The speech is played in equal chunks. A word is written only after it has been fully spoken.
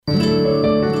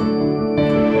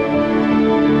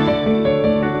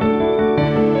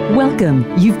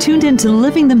Welcome. You've tuned into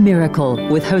Living the Miracle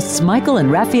with hosts Michael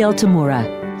and Raphaelle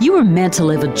Tamura. You were meant to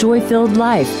live a joy-filled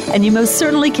life, and you most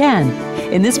certainly can.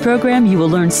 In this program, you will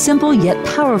learn simple yet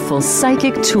powerful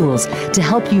psychic tools to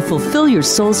help you fulfill your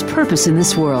soul's purpose in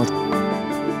this world.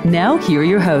 Now, here are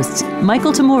your hosts,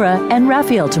 Michael Tamura and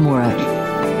Raphaelle Tamura.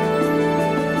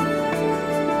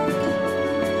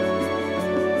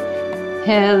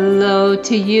 Hello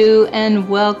to you, and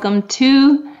welcome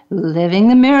to Living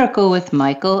the Miracle with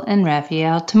Michael and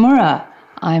Raphaelle Tamura.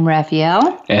 I'm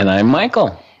Raphaelle. And I'm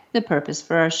Michael. The purpose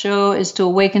for our show is to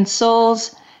awaken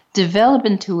souls, develop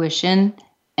intuition,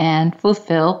 and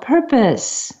fulfill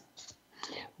purpose.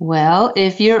 Well,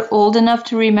 if you're old enough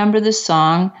to remember the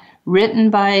song written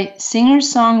by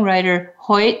singer-songwriter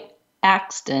Hoyt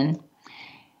Axton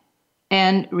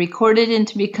and recorded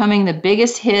into becoming the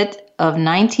biggest hit of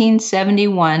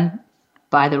 1971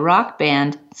 by the rock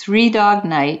band Three Dog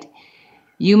Night,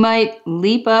 you might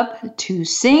leap up to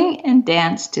sing and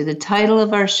dance to the title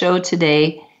of our show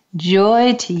today,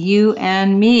 Joy to You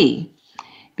and Me,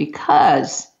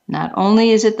 because not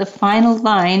only is it the final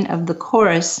line of the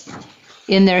chorus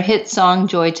in their hit song,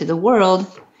 Joy to the World,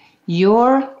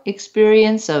 your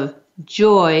experience of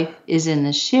joy is in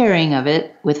the sharing of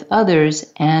it with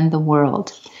others and the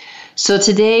world. So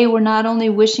today we're not only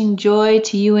wishing joy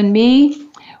to you and me,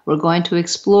 we're going to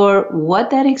explore what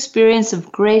that experience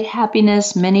of great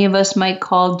happiness many of us might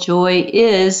call joy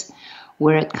is,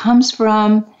 where it comes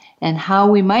from, and how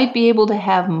we might be able to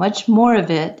have much more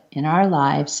of it in our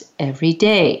lives every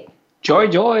day. Joy,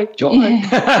 joy, joy.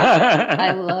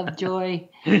 I love joy.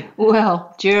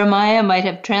 Well, Jeremiah might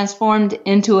have transformed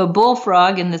into a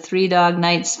bullfrog in the Three Dog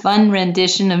Night's fun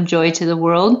rendition of Joy to the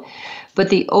World, but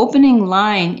the opening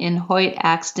line in Hoyt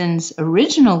Axton's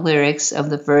original lyrics of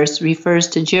the verse refers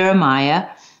to Jeremiah,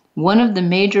 one of the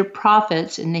major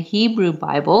prophets in the Hebrew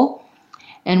Bible,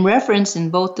 and referenced in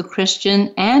both the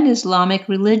Christian and Islamic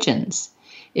religions.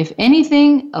 If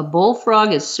anything, a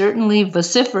bullfrog is certainly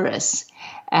vociferous,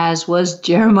 as was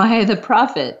Jeremiah the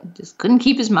prophet. Just couldn't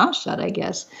keep his mouth shut, I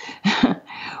guess.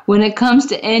 When it comes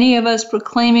to any of us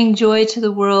proclaiming joy to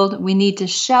the world, we need to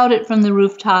shout it from the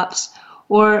rooftops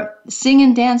or sing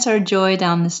and dance our joy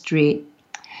down the street.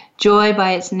 Joy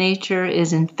by its nature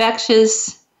is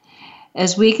infectious.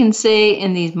 As we can say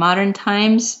in these modern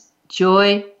times,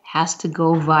 joy has to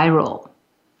go viral.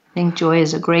 I think joy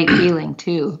is a great feeling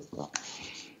too.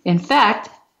 In fact,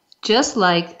 just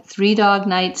like Three Dog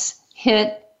Night's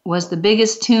hit was the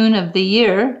biggest tune of the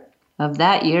year, of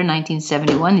that year,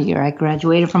 1971, the year I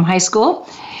graduated from high school,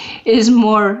 in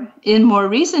more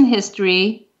recent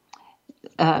history,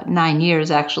 9 years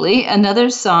actually, another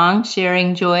song,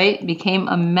 Sharing Joy, became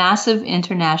a massive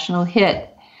international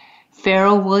hit.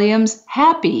 Pharrell Williams'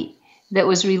 Happy, that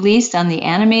was released on the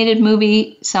animated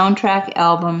movie soundtrack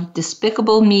album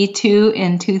Despicable Me 2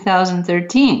 in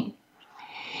 2013.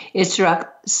 It struck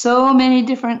so many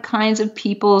different kinds of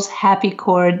people's happy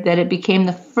chord that it became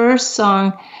the first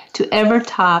song to ever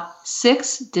top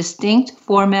 6 distinct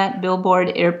format Billboard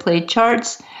airplay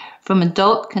charts, from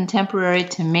adult contemporary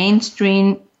to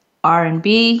mainstream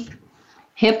R&B,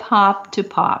 hip-hop to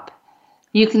pop.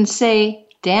 You can say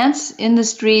dance in the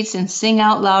streets and sing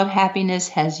out loud happiness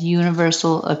has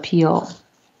universal appeal.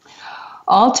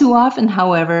 All too often,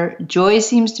 however, joy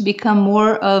seems to become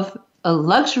more of a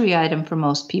luxury item for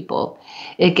most people.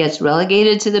 It gets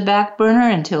relegated to the back burner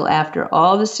until after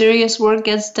all the serious work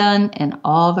gets done and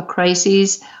all the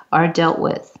crises are dealt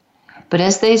with. But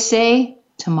as they say,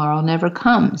 tomorrow never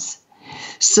comes.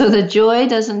 So the joy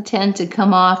doesn't tend to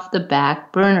come off the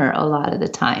back burner a lot of the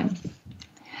time.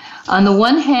 On the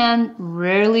one hand,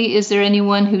 rarely is there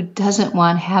anyone who doesn't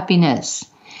want happiness.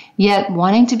 Yet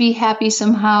wanting to be happy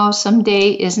somehow, someday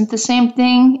isn't the same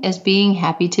thing as being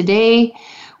happy today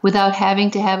without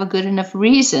having to have a good enough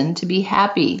reason to be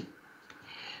happy.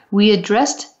 We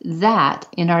addressed that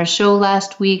in our show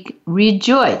last week,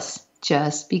 Rejoice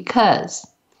Just Because.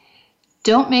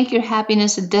 Don't make your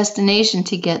happiness a destination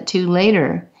to get to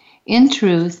later. In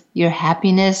truth, your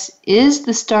happiness is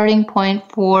the starting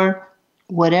point for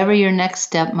whatever your next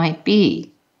step might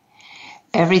be.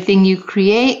 Everything you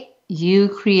create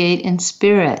in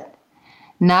spirit.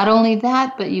 Not only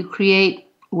that, but you create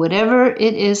whatever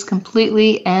it is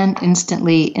completely and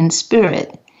instantly in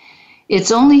spirit.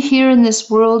 It's only here in this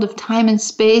world of time and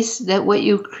space that what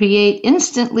you create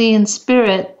instantly in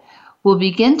spirit will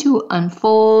begin to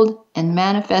unfold and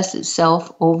manifest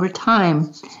itself over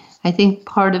time. I think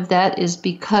part of that is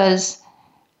because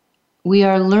we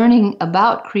are learning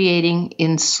about creating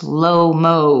in slow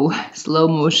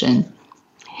motion.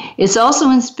 It's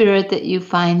also in spirit that you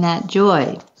find that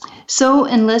joy. So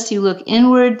unless you look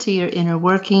inward to your inner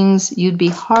workings, you'd be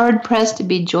hard-pressed to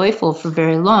be joyful for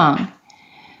very long.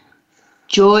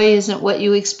 Joy isn't what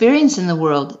you experience in the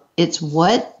world. It's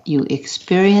what you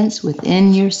experience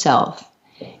within yourself.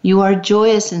 You are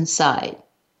joyous inside.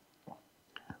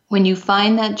 When you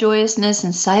find that joyousness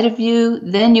inside of you,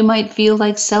 then you might feel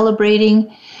like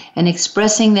celebrating and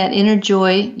expressing that inner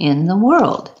joy in the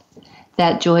world.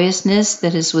 That joyousness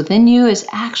that is within you is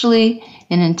actually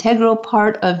an integral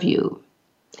part of you.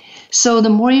 So the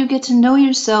more you get to know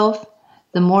yourself,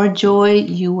 the more joy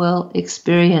you will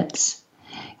experience.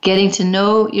 Getting to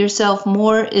know yourself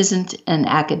more isn't an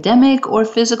academic or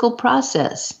physical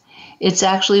process. It's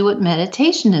actually what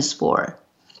meditation is for.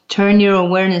 Turn your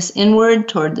awareness inward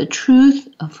toward the truth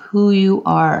of who you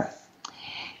are.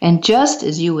 And just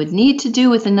as you would need to do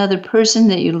with another person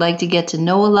that you'd like to get to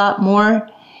know a lot more,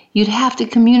 you'd have to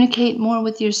communicate more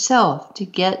with yourself to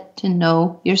get to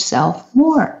know yourself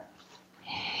more.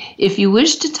 If you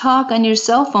wish to talk on your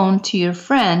cell phone to your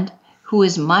friend who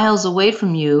is miles away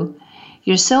from you,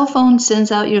 your cell phone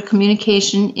sends out your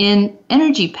communication in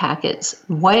energy packets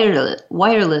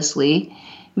wirelessly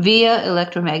via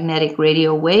electromagnetic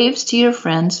radio waves to your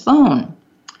friend's phone.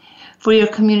 For your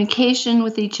communication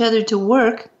with each other to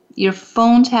work, your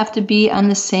phones have to be on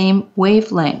the same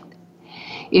wavelength.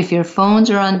 If your phones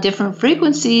are on different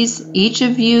frequencies, each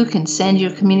of you can send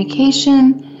your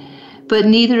communication, but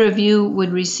neither of you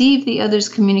would receive the other's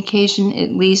communication,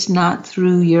 at least not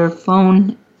through your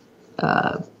phone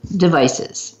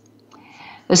devices.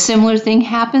 A similar thing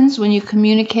happens when you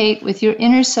communicate with your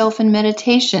inner self in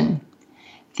meditation.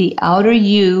 The outer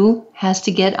you has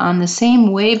to get on the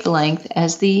same wavelength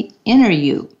as the inner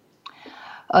you.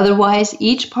 Otherwise,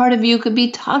 each part of you could be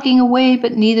talking away,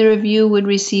 but neither of you would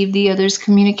receive the other's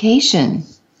communication.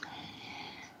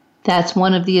 That's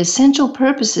one of the essential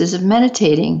purposes of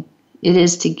meditating. It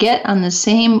is to get on the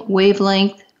same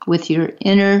wavelength with your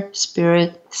inner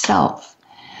spirit self.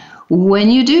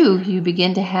 When you do, you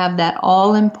begin to have that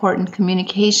all-important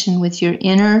communication with your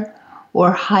inner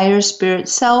or higher spirit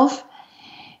self,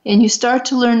 and you start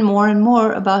to learn more and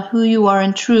more about who you are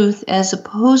in truth as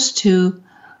opposed to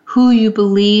who you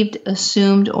believed,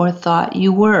 assumed, or thought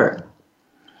you were.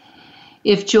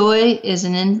 If joy is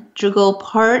an integral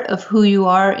part of who you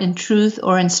are in truth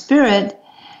or in spirit,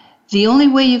 the only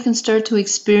way you can start to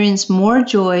experience more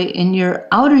joy in your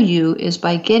outer you is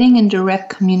by getting in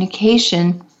direct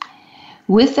communication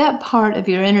with that part of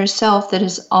your inner self that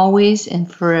is always and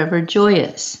forever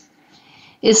joyous.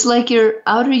 It's like your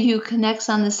outer you connects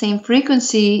on the same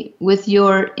frequency with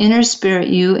your inner spirit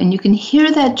you, and you can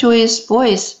hear that joyous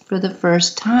voice for the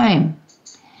first time.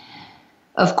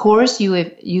 Of course,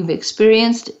 you've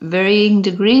experienced varying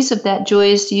degrees of that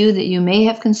joyous you that you may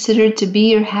have considered to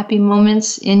be your happy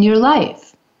moments in your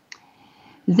life.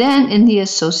 Then, in the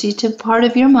associative part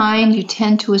of your mind, you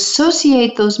tend to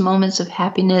associate those moments of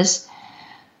happiness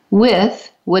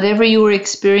with whatever you were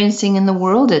experiencing in the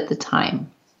world at the time.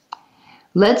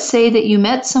 Let's say that you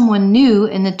met someone new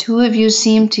and the two of you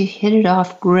seemed to hit it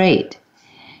off great.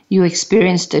 You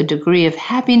experienced a degree of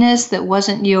happiness that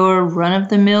wasn't your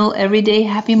run-of-the-mill everyday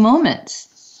happy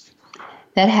moments.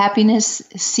 That happiness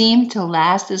seemed to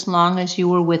last as long as you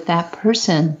were with that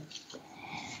person.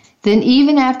 Then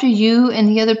even after you and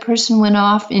the other person went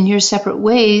off in your separate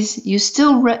ways, you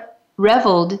still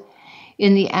reveled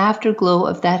in the afterglow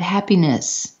of that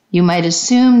happiness. You might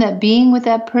assume that being with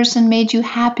that person made you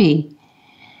happy.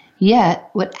 Yet,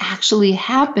 what actually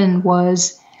happened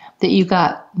was that you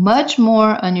got much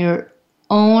more on your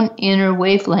own inner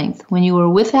wavelength when you were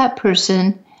with that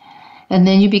person, and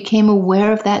then you became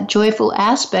aware of that joyful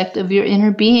aspect of your inner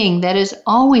being that is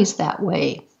always that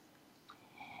way.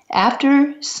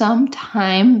 After some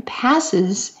time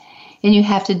passes and you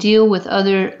have to deal with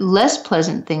other less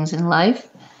pleasant things in life,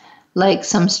 like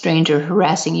some stranger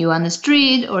harassing you on the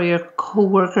street or your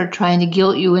coworker trying to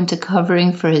guilt you into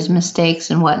covering for his mistakes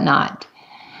and whatnot.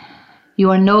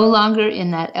 You are no longer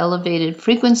in that elevated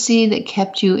frequency that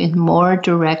kept you in more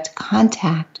direct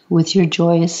contact with your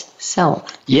joyous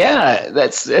self. Yeah,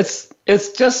 it's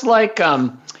just like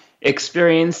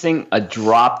experiencing a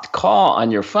dropped call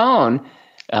on your phone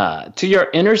to your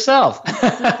inner self.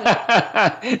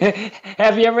 Have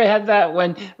you ever had that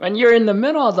when you're in the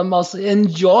middle of the most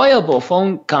enjoyable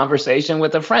phone conversation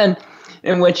with a friend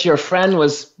in which your friend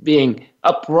was being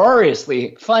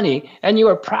uproariously funny and you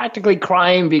were practically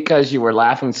crying because you were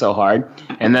laughing so hard,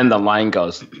 and then the line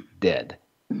goes dead?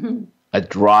 A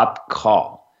dropped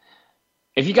call.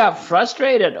 If you got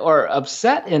frustrated or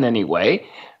upset in any way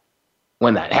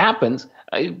when that happens,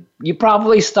 you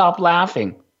probably stopped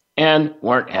laughing and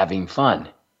weren't having fun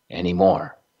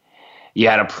anymore. You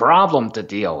had a problem to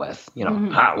deal with.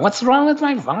 What's wrong with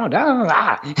my phone?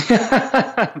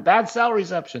 Bad cell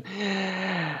reception.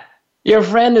 Your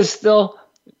friend is still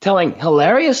telling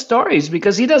hilarious stories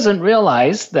because he doesn't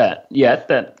realize that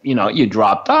you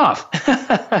dropped off.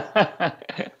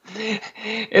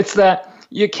 It's that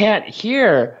you can't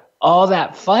hear all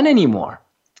that fun anymore.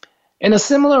 In a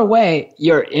similar way,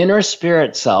 your inner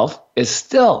spirit self is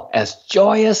still as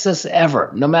joyous as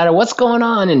ever, no matter what's going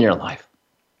on in your life.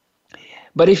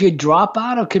 But if you drop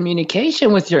out of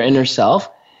communication with your inner self,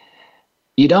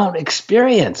 you don't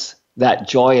experience that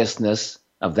joyousness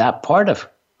of that part of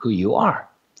who you are.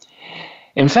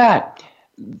 In fact,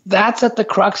 that's at the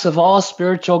crux of all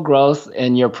spiritual growth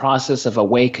and your process of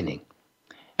awakening.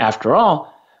 After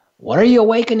all, what are you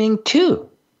awakening to?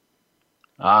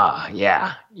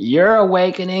 You're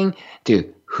awakening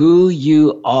to who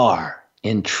you are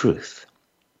in truth.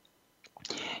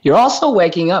 You're also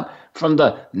waking up from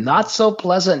the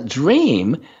not-so-pleasant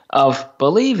dream of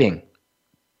believing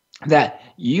that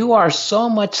you are so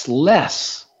much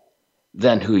less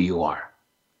than who you are.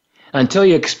 Until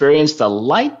you experience the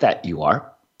light that you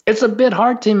are, it's a bit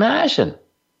hard to imagine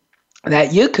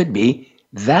that you could be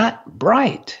that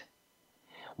bright.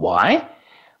 Why?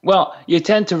 Well, you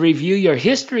tend to review your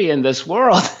history in this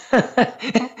world.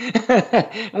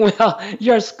 Well,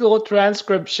 your school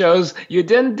transcript shows you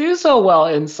didn't do so well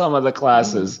in some of the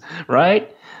classes,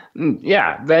 right?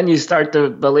 Yeah, then you start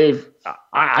to believe,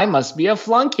 I must be a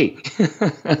flunky.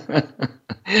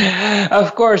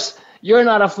 Of course, you're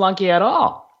not a flunky at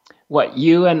all. What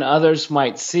you and others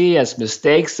might see as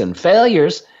mistakes and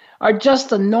failures are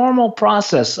just a normal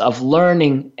process of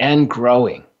learning and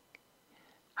growing.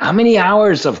 How many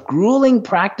hours of grueling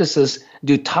practices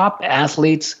do top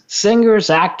athletes,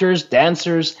 singers, actors,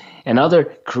 dancers, and other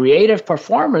creative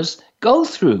performers go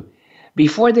through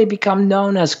before they become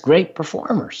known as great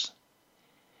performers?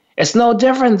 It's no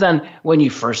different than when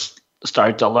you first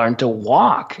start to learn to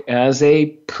walk as a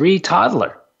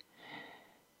pre-toddler.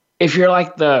 If you're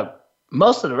like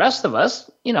most of the rest of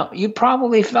us, you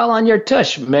probably fell on your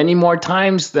tush many more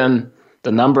times than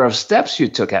the number of steps you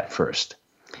took at first.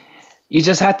 You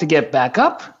just had to get back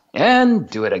up and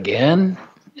do it again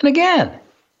and again.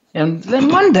 And then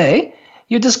one day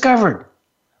you discovered,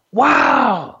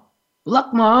 wow,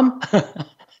 look, Mom,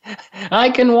 I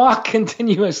can walk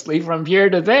continuously from here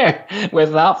to there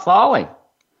without falling.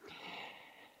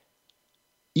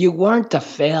 You weren't a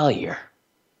failure.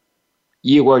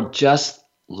 You were just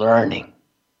learning,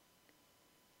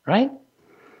 right?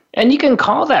 And you can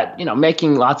call that,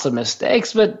 making lots of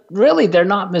mistakes, but really they're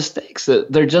not mistakes.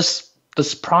 They're just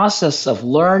this process of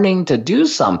learning to do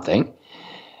something.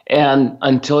 And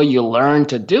until you learn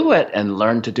to do it and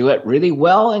learn to do it really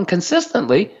well and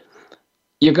consistently,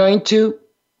 you're going to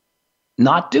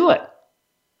not do it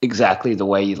exactly the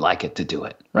way you'd like it to do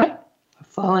it, right?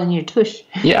 Fall on your tush.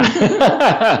 Yeah.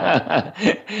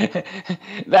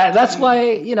 That's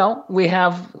why, we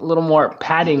have a little more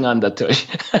padding on the tush.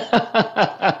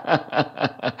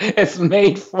 It's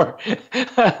made for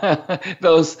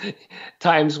those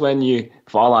times when you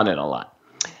fall on it a lot.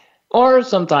 Or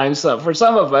sometimes, for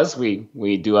some of us,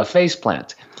 we do a face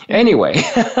plant. Anyway,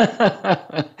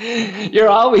 you're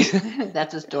always...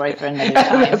 That's a story for another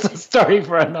time. That's a story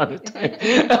for another time.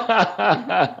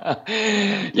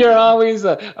 You're always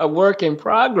a work in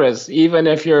progress, even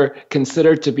if you're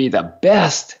considered to be the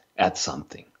best at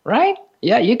something, right?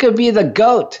 Yeah, you could be the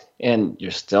GOAT, and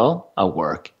you're still a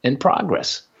work in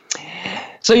progress.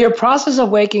 So your process of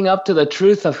waking up to the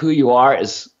truth of who you are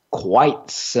is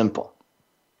quite simple.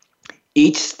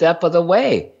 Each step of the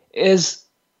way is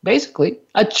basically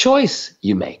a choice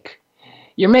you make.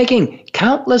 You're making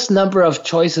countless number of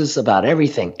choices about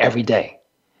everything every day.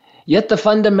 Yet the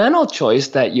fundamental choice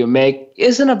that you make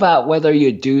isn't about whether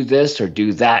you do this or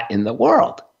do that in the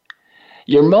world.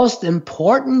 Your most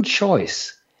important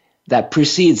choice that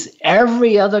precedes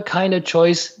every other kind of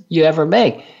choice you ever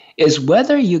make is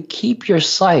whether you keep your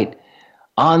sight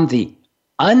on the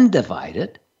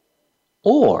undivided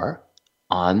or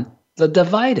on the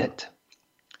divided.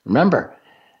 Remember,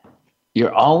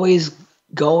 you're always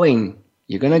going,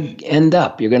 you're going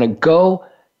to go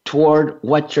toward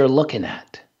what you're looking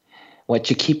at, what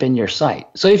you keep in your sight.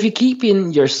 So if you keep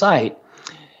your sight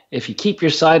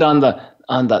on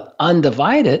the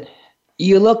undivided,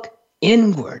 you look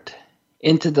inward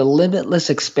into the limitless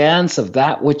expanse of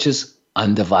that which is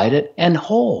undivided and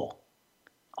whole,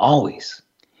 always.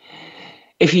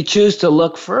 If you choose to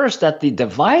look first at the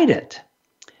divided,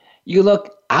 you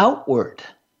look outward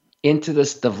into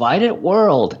this divided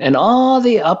world and all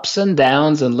the ups and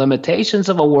downs and limitations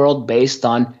of a world based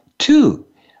on two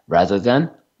rather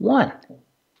than one.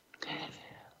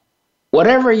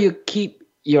 whatever you keep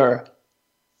your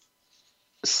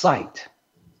sight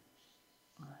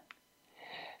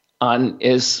on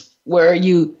is where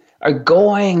you are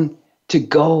going to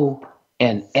go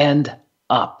and end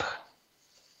up.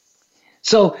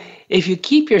 So if you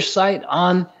keep your sight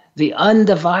on the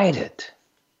undivided,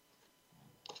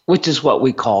 which is what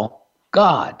we call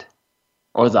God,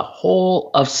 or the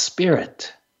whole of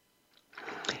spirit,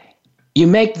 you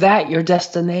make that your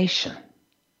destination.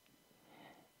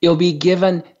 You'll be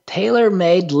given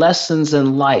tailor-made lessons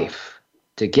in life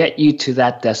to get you to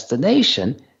that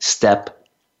destination step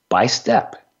by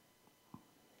step.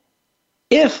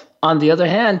 If, on the other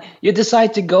hand, you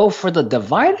decide to go for the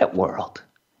divided world,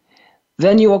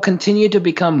 then you will continue to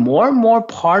become more and more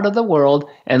part of the world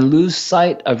and lose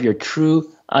sight of your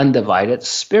true undivided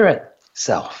spirit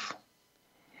self.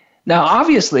 Now,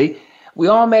 obviously, we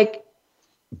all make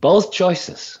both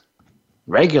choices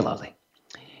regularly,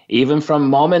 even from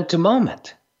moment to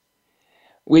moment.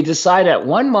 We decide at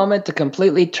one moment to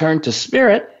completely turn to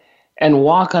spirit and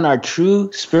walk on our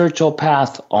true spiritual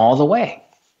path all the way.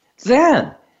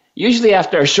 Then, usually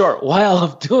after a short while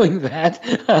of doing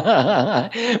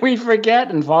that, we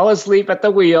forget and fall asleep at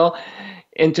the wheel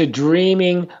into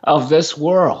dreaming of this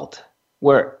world,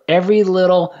 where every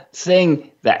little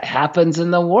thing that happens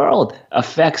in the world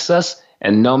affects us,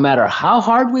 and no matter how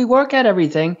hard we work at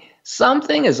everything,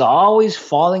 something is always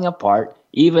falling apart,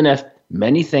 even if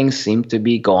many things seem to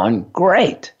be going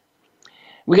great.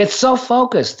 We get so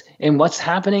focused in what's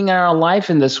happening in our life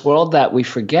in this world that we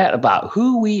forget about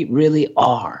who we really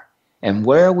are and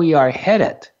where we are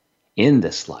headed in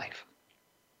this life.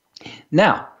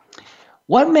 Now,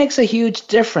 what makes a huge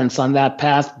difference on that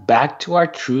path back to our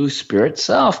true spirit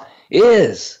self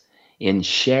is in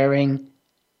sharing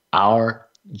our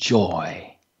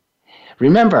joy.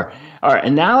 Remember, our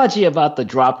analogy about the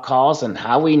drop calls and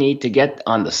how we need to get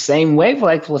on the same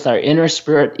wavelength with our inner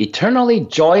spirit, eternally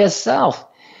joyous self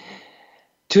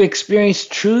to experience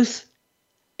truth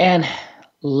and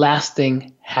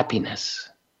lasting happiness.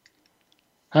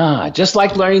 Just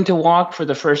like learning to walk for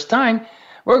the first time,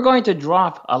 we're going to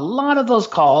drop a lot of those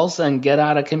calls and get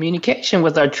out of communication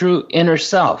with our true inner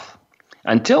self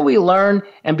until we learn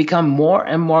and become more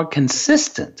and more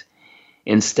consistent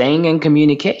in staying in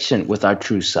communication with our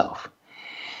true self.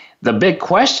 The big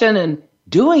question in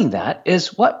doing that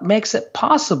is what makes it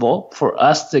possible for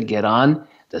us to get on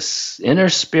the inner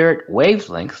spirit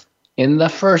wavelength in the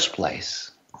first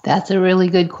place? That's a really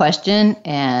good question,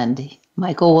 and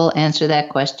Michael will answer that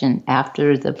question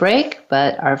after the break,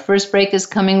 but our first break is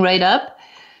coming right up.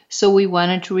 So we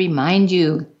wanted to remind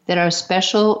you that our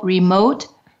special remote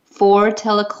 4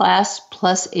 teleclass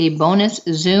plus a bonus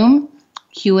Zoom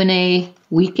Q&A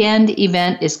weekend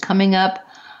event is coming up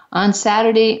on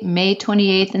Saturday, May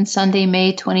 28th and Sunday,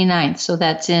 May 29th. So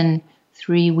that's in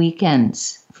 3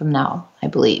 weekends from now, I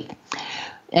believe.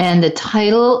 And the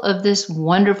title of this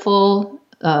wonderful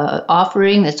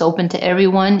offering that's open to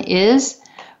everyone is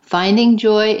Finding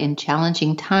Joy in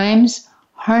Challenging Times,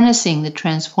 Harnessing the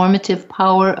Transformative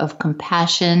Power of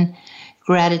Compassion,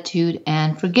 Gratitude,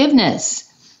 and Forgiveness.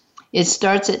 It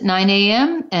starts at 9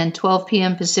 a.m. and 12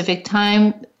 p.m. Pacific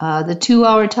time. The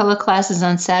 2-hour teleclasses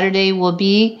on Saturday will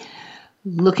be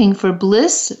Looking for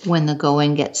Bliss When the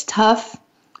Going Gets Tough.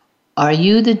 Are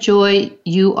you the joy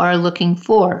you are looking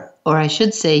for? Or I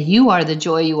should say, you are the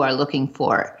joy you are looking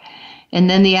for. And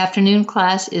then the afternoon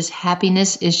class is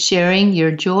Happiness is Sharing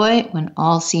Your Joy When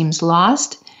All Seems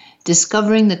Lost,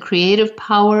 Discovering the Creative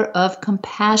Power of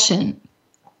Compassion.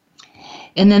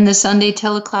 And then the Sunday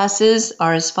teleclasses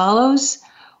are as follows: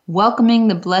 Welcoming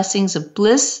the Blessings of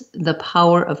Bliss, the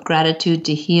Power of Gratitude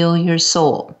to Heal Your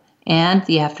Soul. And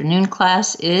the afternoon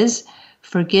class is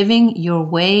Forgiving Your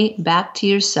Way Back to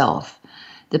Yourself,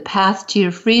 the Path to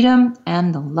Your Freedom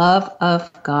and the Love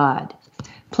of God.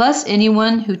 Plus,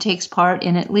 anyone who takes part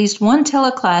in at least one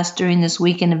teleclass during this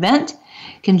weekend event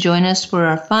can join us for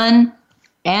our fun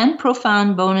and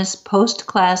profound bonus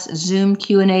post-class Zoom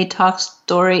Q&A talk,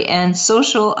 story, and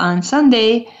social on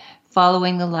Sunday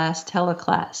following the last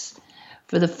teleclass.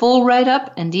 For the full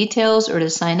write-up and details or to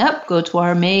sign up, go to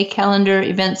our May calendar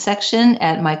event section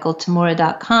at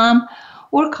michaeltamura.com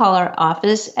or call our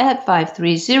office at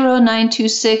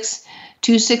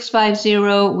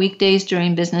 530-926-2650 weekdays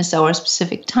during business hours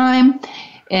Pacific time,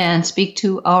 and speak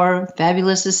to our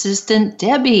fabulous assistant,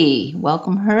 Debbie.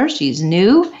 Welcome her. She's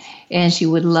new, and she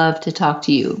would love to talk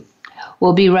to you.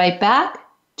 We'll be right back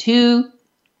to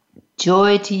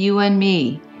Joy to You and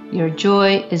Me. Your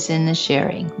joy is in the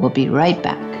sharing. We'll be right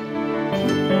back.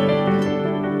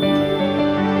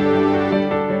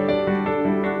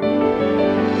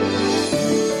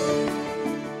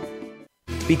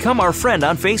 Become our friend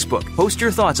on Facebook. Post your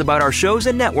thoughts about our shows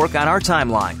and network on our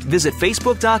timeline. Visit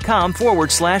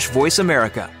facebook.com/Voice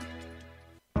America.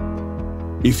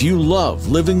 If you love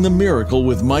Living the Miracle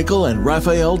with Michael and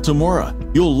Raphaelle Tamura,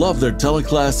 you'll love their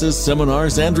teleclasses,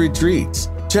 seminars, and retreats.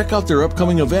 Check out their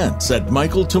upcoming events at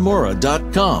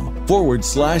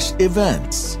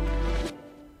michaeltamura.com/events.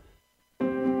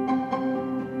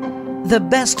 The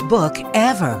best book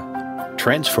ever.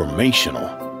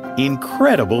 Transformational.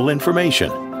 Incredible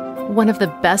information. One of the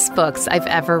best books I've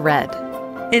ever read.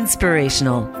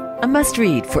 Inspirational. A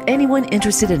must-read for anyone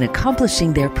interested in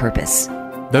accomplishing their purpose.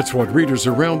 That's what readers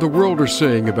around the world are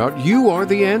saying about You Are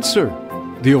the Answer,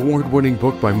 the award-winning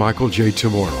book by Michael J.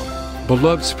 Tamura,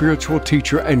 beloved spiritual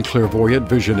teacher and clairvoyant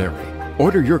visionary.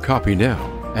 Order your copy now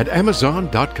at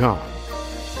Amazon.com.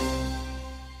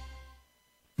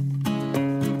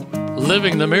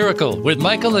 Living the Miracle with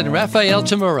Michael and Raphaelle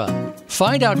Tamura.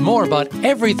 Find out more about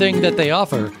everything that they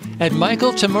offer at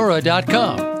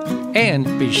michaeltamura.com.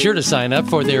 And be sure to sign up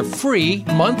for their free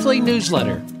monthly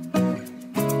newsletter.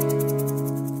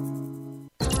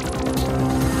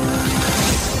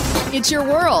 It's your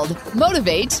world.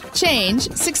 Motivate, change,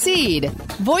 succeed.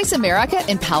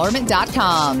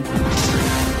 VoiceAmericaEmpowerment.com.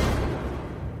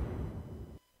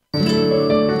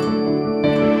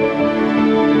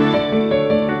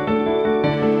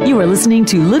 You are listening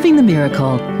to Living the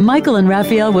Miracle. Michael and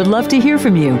Raphaelle would love to hear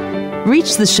from you.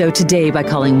 Reach the show today by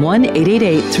calling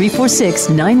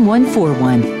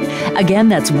 1-888-346-9141. Again,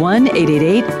 that's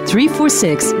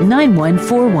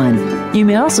 1-888-346-9141. You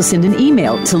may also send an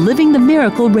email to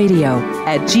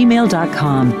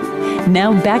livingthemiracleradio@gmail.com.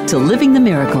 Now back to Living the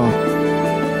Miracle.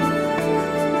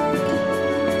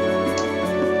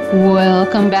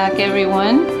 Welcome back,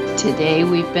 everyone. Today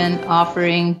we've been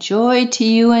offering joy to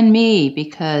you and me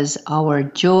because our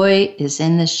joy is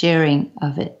in the sharing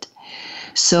of it.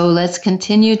 So let's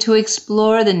continue to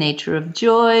explore the nature of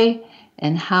joy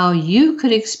and how you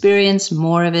could experience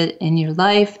more of it in your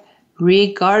life,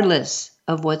 regardless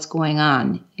of what's going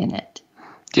on in it.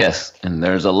 Yes, and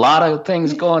there's a lot of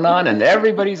things going on in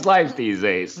everybody's life these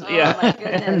days. Oh, yeah, my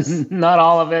goodness. And not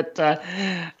all of it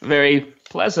very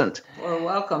pleasant. Or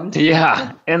welcomed.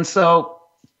 Yeah, and so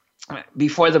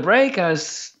before the break, I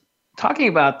was talking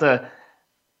about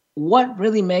what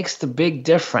really makes the big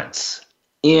difference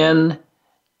on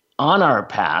our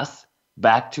path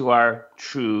back to our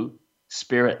true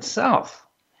spirit self.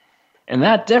 And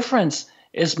that difference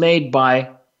is made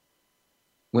by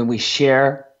when we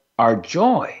share our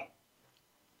joy.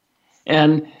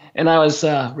 And I was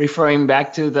referring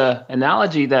back to the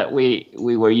analogy that we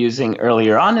were using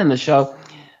earlier on in the show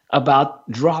about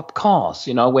drop calls.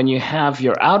 You know, when you have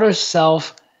your outer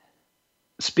self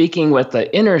speaking with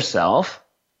the inner self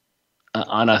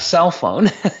on a cell phone.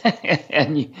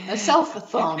 A cell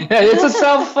phone. It's a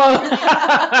cell phone.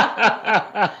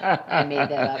 I made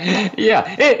that up. Yeah,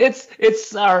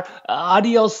 it's our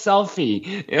audio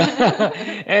selfie.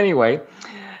 Anyway,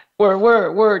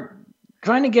 we're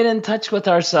trying to get in touch with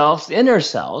ourselves,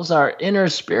 our inner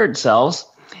spirit selves,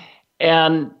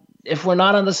 and if we're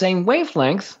not on the same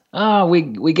wavelength,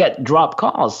 we get drop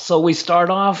calls. So we start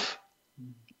off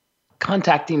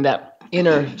contacting that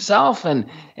inner self, and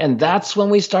that's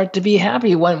when we start to be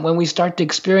happy, when we start to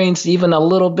experience even a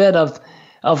little bit of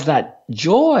that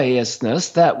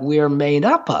joyousness that we're made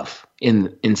up of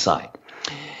inside.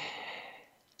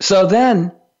 So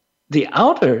then the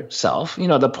outer self,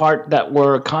 the part that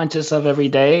we're conscious of every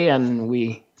day and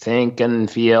we think and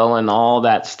feel and all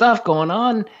that stuff going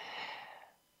on,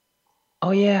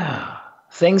 oh yeah,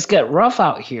 things get rough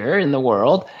out here in the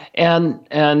world, and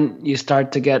you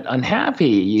start to get unhappy,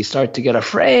 you start to get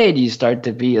afraid, you start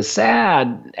to be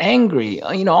sad, angry,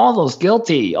 all those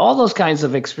guilty, all those kinds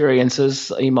of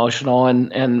experiences, emotional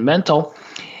and mental.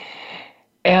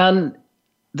 And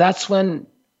that's when,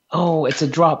 it's a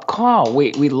drop call.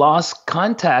 We lost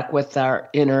contact with our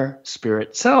inner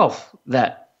spirit self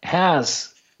that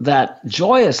has that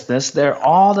joyousness there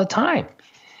all the time.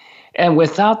 And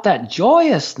without that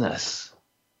joyousness,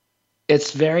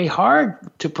 it's very hard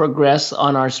to progress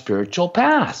on our spiritual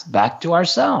path back to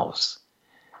ourselves.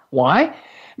 Why?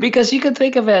 Because you can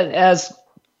think of it as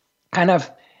kind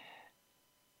of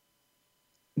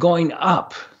going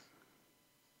up.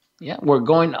 Yeah, we're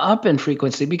going up in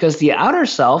frequency because the outer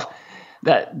self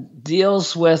that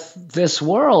deals with this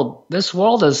world is,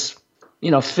 what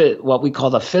we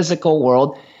call the physical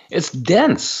world. It's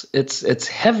dense. It's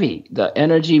heavy. The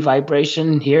energy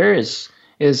vibration here is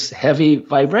heavy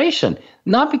vibration.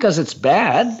 Not because it's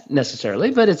bad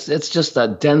necessarily, but it's just a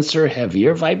denser,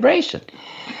 heavier vibration.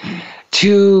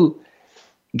 To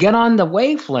get on the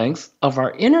wavelength of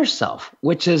our inner self,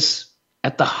 which is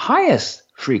at the highest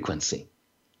frequency.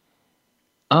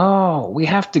 Oh, we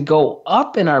have to go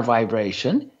up in our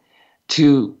vibration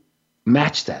to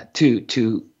match that,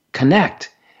 to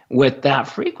connect with that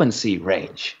frequency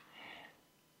range.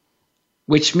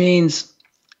 Which means,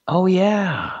 oh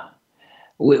yeah,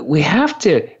 we have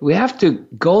to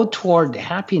go toward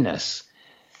happiness,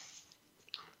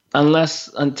 otherwise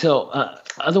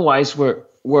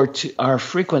our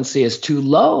frequency is too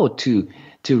low to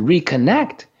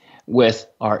reconnect with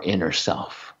our inner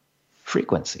self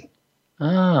frequency.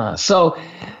 So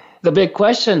the big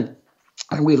question,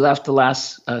 and we left the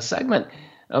last segment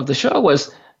of the show,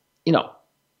 was,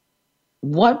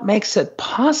 what makes it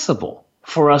possible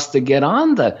for us to get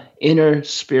on the inner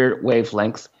spirit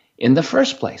wavelength in the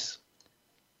first place?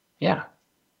 Yeah,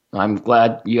 I'm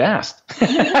glad you asked.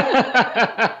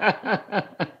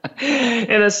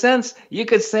 In a sense, you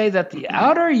could say that the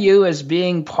outer you is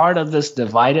being part of this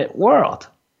divided world.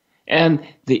 And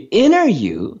the inner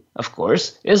you, of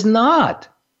course, is not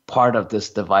part of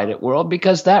this divided world,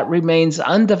 because that remains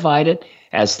undivided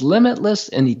as limitless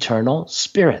and eternal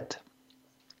spirit.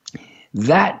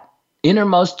 That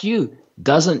innermost you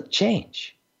doesn't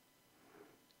change.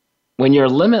 When you're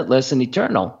limitless and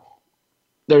eternal,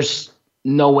 there's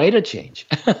no way to change.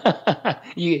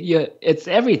 It's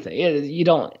everything. You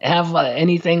don't have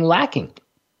anything lacking.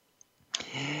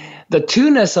 The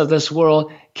two-ness of this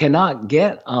world cannot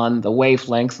get on the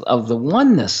wavelength of the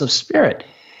oneness of spirit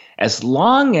as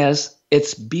long as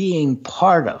it's being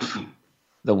part of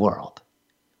the world.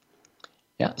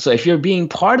 Yeah. So if you're being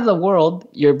part of the world,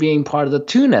 you're being part of the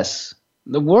two-ness.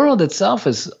 The world itself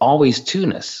is always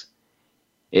two-ness.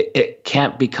 It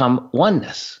can't become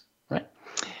oneness, right?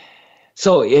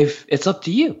 So if it's up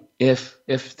to you, if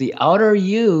the outer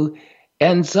you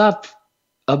ends up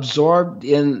absorbed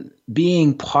in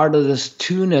being part of this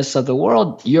two-ness of the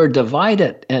world, you're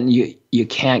divided, and you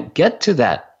can't get to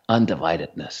that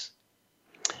undividedness.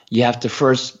 You have to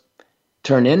first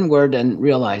turn inward and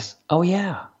realize, oh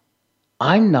yeah,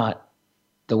 I'm not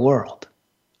the world.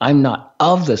 I'm not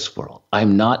of this world.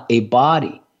 I'm not a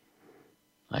body.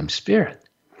 I'm spirit.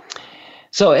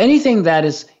 So anything that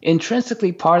is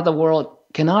intrinsically part of the world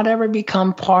cannot ever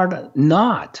become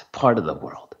not part of the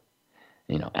world.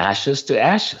 Ashes to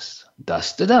ashes,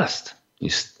 dust to dust.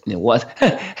 What?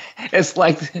 It's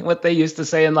like what they used to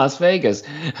say in Las Vegas.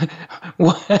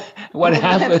 What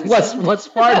happens? What's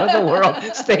part of the world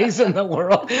stays in the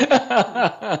world.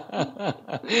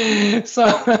 So,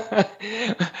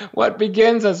 what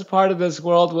begins as part of this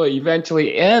world will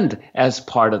eventually end as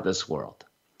part of this world.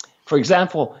 For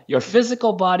example, your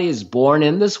physical body is born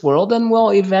in this world and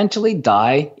will eventually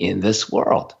die in this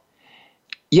world.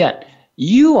 Yet,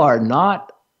 you are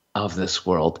not of this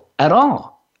world at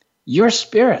all. You're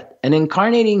spirit, and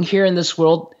incarnating here in this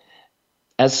world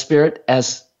as spirit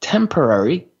as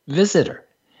temporary visitor.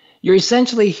 You're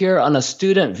essentially here on a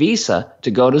student visa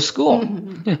to go to school,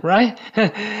 right?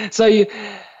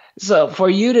 So for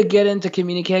you to get into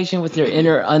communication with your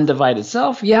inner undivided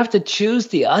self, you have to choose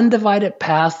the undivided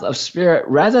path of spirit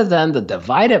rather than the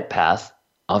divided path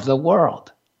of the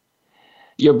world.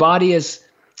 Your body is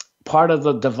part of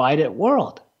the divided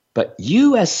world. But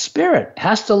you as spirit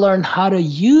has to learn how to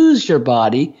use your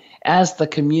body as the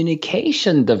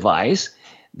communication device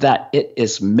that it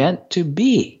is meant to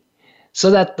be,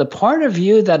 so that the part of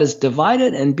you that is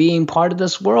divided and being part of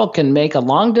this world can make a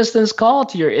long-distance call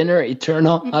to your inner,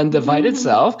 eternal, undivided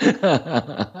self.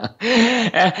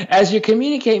 As you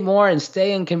communicate more and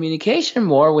stay in communication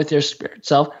more with your spirit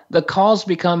self, the calls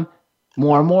become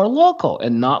more and more local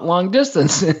and not long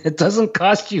distance. It doesn't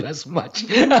cost you as much.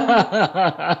 Yes,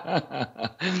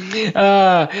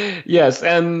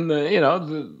 and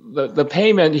the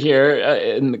payment here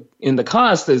in the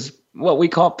cost is what we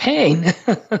call pain.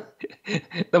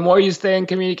 The more you stay in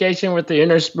communication with the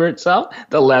inner spirit self,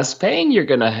 the less pain you're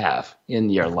going to have in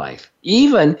your life,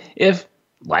 even if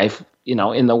life,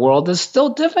 in the world is still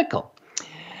difficult.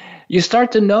 You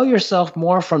start to know yourself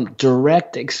more from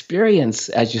direct experience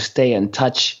as you stay in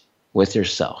touch with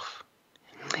yourself.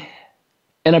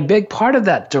 And a big part of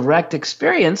that direct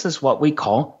experience is what we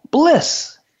call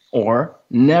bliss, or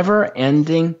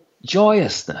never-ending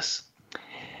joyousness.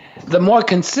 The more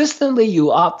consistently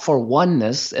you opt for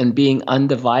oneness and being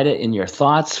undivided in your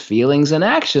thoughts, feelings, and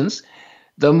actions,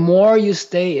 the more you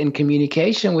stay in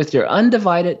communication with your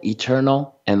undivided,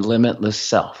 eternal, and limitless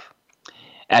self.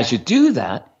 As you do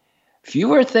that,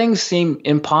 fewer things seem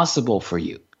impossible for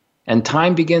you, and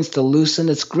time begins to loosen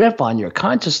its grip on your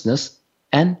consciousness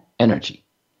and energy.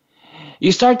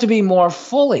 You start to be more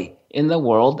fully in the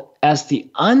world as the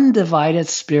undivided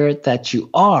spirit that you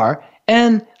are,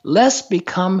 and less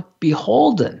become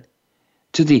beholden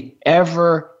to the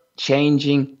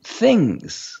ever-changing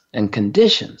things and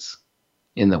conditions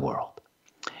in the world.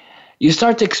 You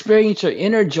start to experience your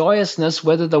inner joyousness,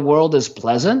 whether the world is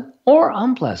pleasant or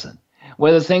unpleasant,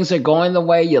 whether things are going the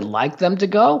way you'd like them to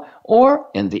go or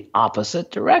in the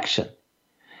opposite direction.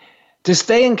 To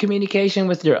stay in communication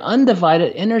with your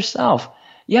undivided inner self,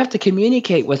 you have to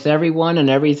communicate with everyone and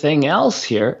everything else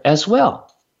here as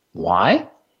well. Why?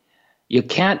 You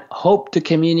can't hope to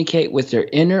communicate with your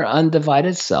inner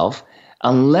undivided self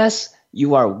unless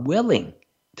you are willing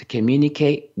to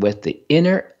communicate with the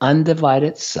inner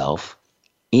undivided self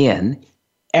in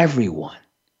everyone.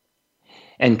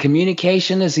 And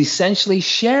communication is essentially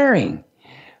sharing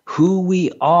who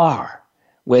we are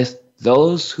with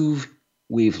those who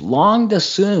we've long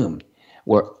assumed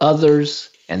were others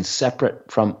and separate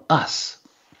from us.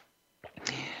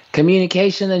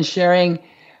 Communication and sharing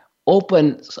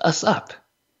opens us up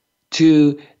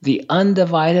to the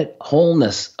undivided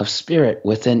wholeness of spirit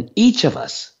within each of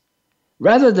us,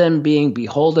 rather than being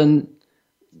beholden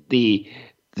the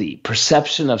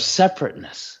perception of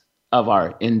separateness of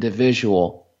our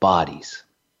individual bodies.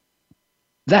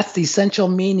 That's the essential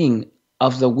meaning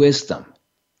of the wisdom.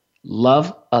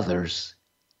 Love others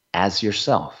as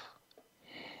yourself.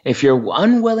 If you're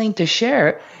unwilling to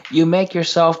share, you make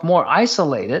yourself more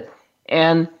isolated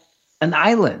and an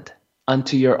island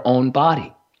unto your own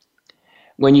body.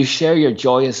 When you share your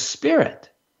joyous spirit,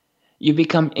 you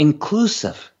become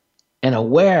inclusive and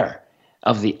aware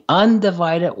of the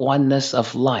undivided oneness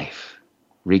of life,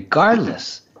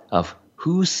 regardless of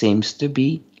who seems to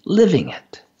be living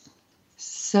it.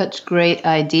 Such great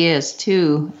ideas,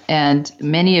 too. And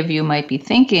many of you might be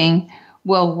thinking,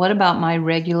 well, what about my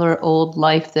regular old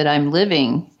life that I'm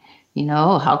living? You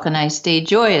know, how can I stay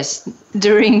joyous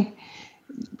during,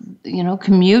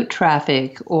 commute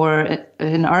traffic or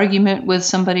an argument with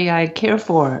somebody I care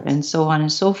for, and so on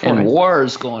and so forth. And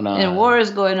wars going on. And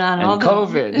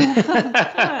COVID.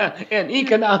 And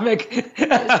economic.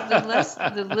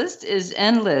 The list is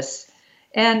endless.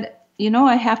 And,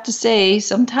 I have to say,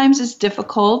 sometimes it's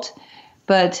difficult,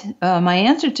 but my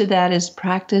answer to that is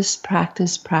practice,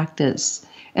 practice, practice.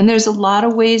 And there's a lot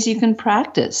of ways you can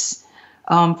practice.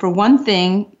 For one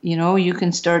thing, you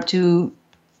can start to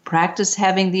practice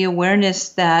having the awareness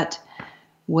that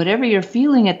whatever you're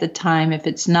feeling at the time, if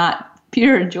it's not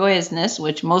pure joyousness,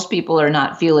 which most people are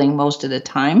not feeling most of the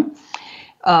time,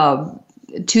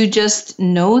 to just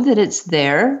know that it's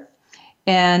there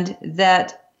and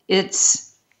that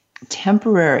it's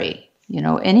temporary.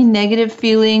 Any negative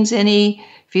feelings, any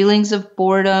feelings of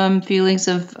boredom, feelings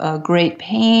of great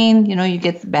pain, you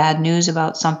get the bad news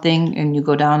about something and you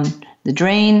go down the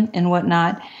drain and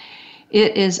whatnot.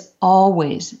 It is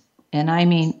always, and I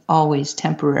mean always,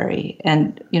 temporary.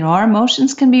 And, our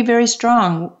emotions can be very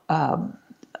strong.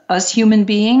 Us human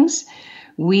beings,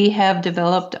 we have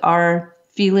developed our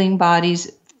feeling bodies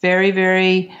very,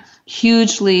 very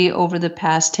hugely over the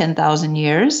past 10,000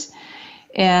 years.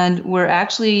 And we're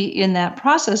actually in that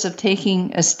process of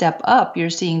taking a step up. You're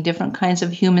seeing different kinds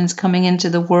of humans coming into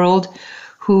the world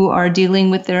who are dealing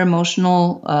with their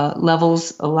emotional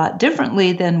levels a lot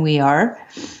differently than we are.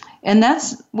 And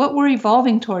that's what we're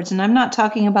evolving towards. And I'm not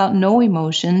talking about no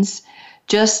emotions,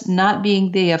 just not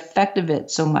being the effect of it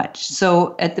so much.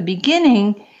 So at the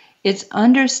beginning, it's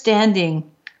understanding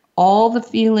all the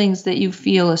feelings that you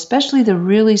feel, especially the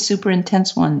really super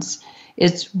intense ones.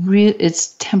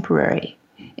 It's temporary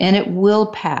and it will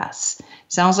pass.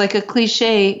 Sounds like a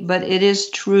cliche, but it is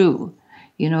true.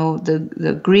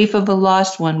 The grief of a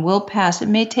lost one will pass. It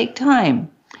may take time.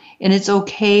 And it's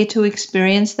okay to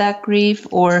experience that grief.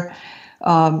 Or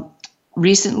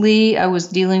recently, I was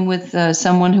dealing with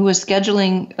someone who was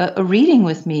scheduling a reading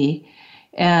with me.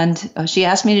 And she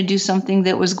asked me to do something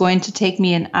that was going to take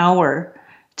me an hour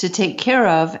to take care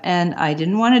of. And I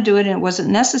didn't want to do it, and it wasn't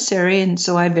necessary. And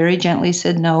so I very gently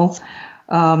said, no,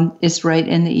 it's right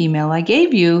in the email I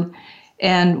gave you.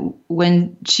 And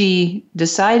when she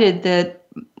decided that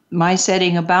my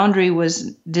setting a boundary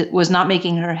was not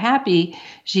making her happy,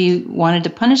 she wanted to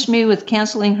punish me with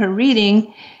canceling her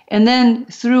reading, and then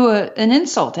threw an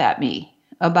insult at me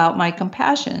about my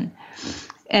compassion.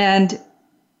 And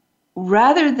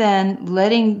rather than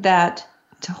letting that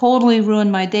totally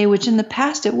ruin my day, which in the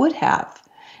past it would have,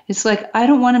 it's like, I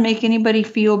don't want to make anybody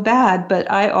feel bad,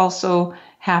 but I also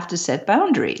have to set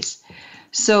boundaries.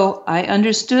 So I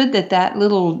understood that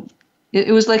little,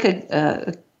 it was like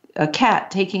a cat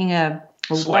taking a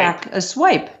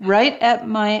swipe right at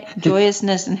my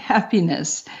joyousness and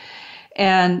happiness.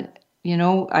 And,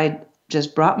 I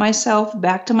just brought myself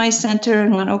back to my center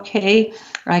and went, okay,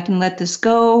 I can let this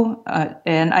go.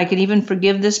 And I can even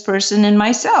forgive this person and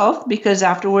myself, because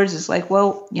afterwards it's like,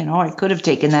 well, I could have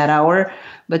taken that hour,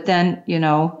 but then,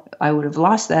 I would have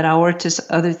lost that hour to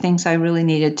other things I really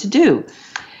needed to do.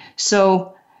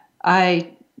 So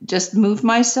I just moved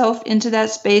myself into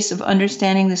that space of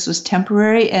understanding this was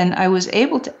temporary, and I was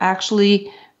able to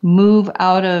actually move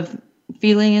out of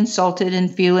feeling insulted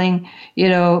and feeling,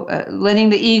 letting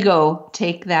the ego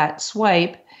take that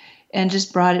swipe, and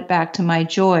just brought it back to my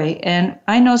joy. And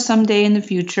I know someday in the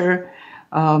future,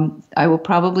 I will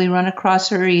probably run across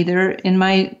her either in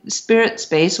my spirit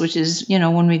space, which is,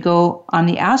 when we go on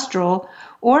the astral,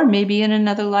 or maybe in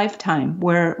another lifetime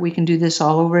where we can do this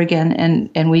all over again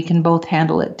and we can both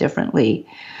handle it differently.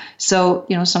 So,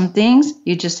 some things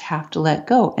you just have to let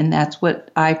go. And that's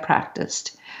what I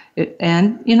practiced.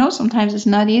 And, sometimes it's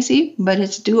not easy, but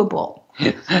it's doable.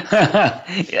 Yeah,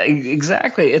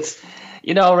 exactly. It's,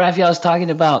 Raphaelle was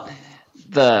talking about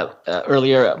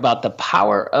earlier about the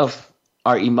power of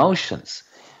our emotions.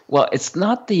 Well, it's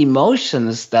not the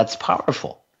emotions that's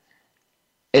powerful.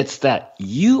 It's that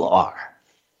you're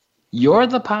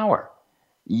the power.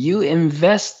 You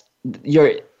invest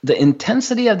the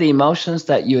intensity of the emotions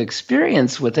that you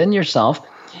experience within yourself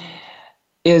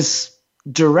is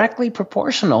directly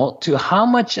proportional to how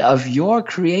much of your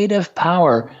creative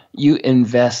power you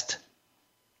invest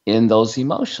in those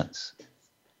emotions.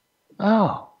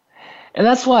 Oh, and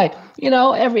that's why,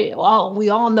 we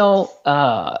all know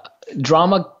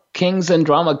drama kings and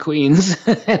drama queens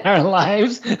in our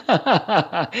lives.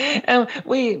 And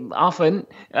we often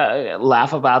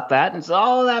laugh about that and say,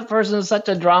 oh, that person is such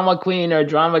a drama queen or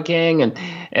drama king.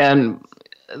 And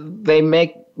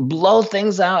they blow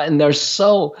things out, and they're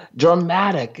so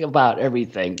dramatic about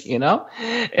everything, to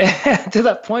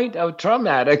the point of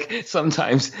traumatic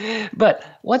sometimes. But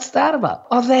what's that about?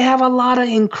 Oh, they have a lot of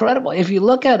incredible, if you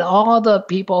look at all the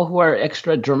people who are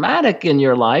extra dramatic in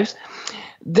your lives,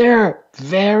 they're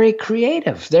very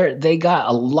creative. They got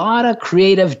a lot of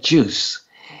creative juice.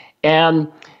 And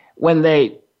when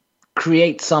they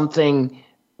create something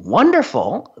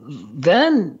wonderful,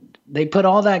 then they put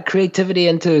all that creativity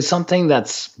into something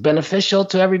that's beneficial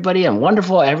to everybody and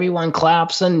wonderful. Everyone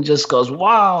claps and just goes,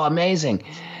 wow, amazing.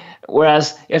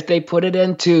 Whereas if they put it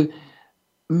into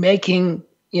making,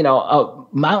 a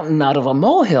mountain out of a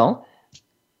molehill,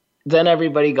 then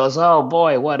everybody goes, oh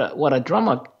boy, what a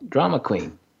drama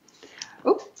queen.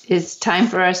 Oh, it's time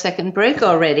for our second break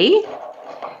already.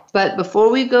 But before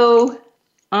we go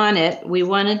on it, we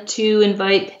wanted to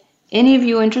invite any of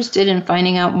you interested in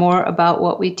finding out more about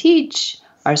what we teach,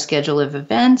 our schedule of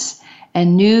events,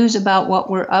 and news about what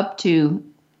we're up to,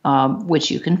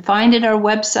 which you can find at our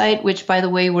website, which, by the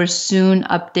way, we're soon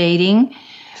updating,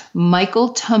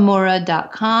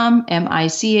 michaeltamura.com,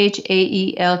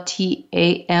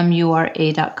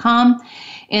 michaeltamura.com,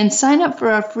 and sign up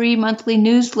for our free monthly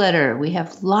newsletter. We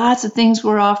have lots of things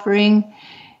we're offering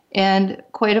and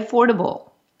quite affordable.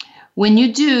 When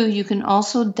you do, you can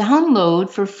also download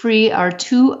for free our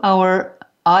 2-hour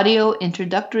audio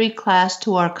introductory class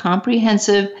to our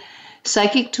comprehensive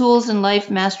Psychic Tools and Life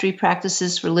Mastery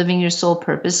Practices for Living Your Soul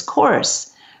Purpose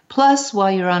course. Plus, while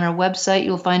you're on our website,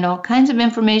 you'll find all kinds of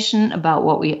information about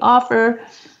what we offer,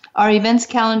 our events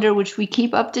calendar, which we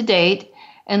keep up to date,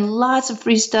 and lots of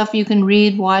free stuff you can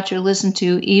read, watch, or listen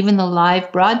to, even the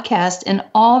live broadcast and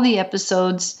all the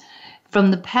episodes from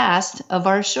the past of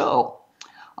our show.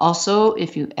 Also,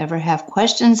 if you ever have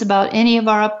questions about any of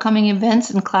our upcoming events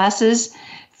and classes,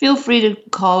 feel free to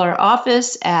call our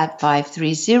office at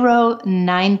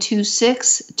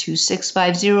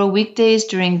 530-926-2650 weekdays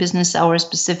during business hours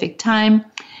Pacific time,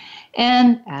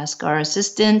 and ask our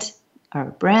assistant, our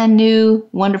brand new,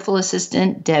 wonderful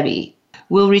assistant, Debbie.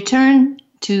 We'll return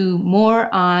to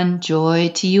more on Joy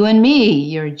to You and Me.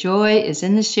 Your joy is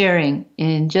in the sharing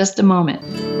in just a moment.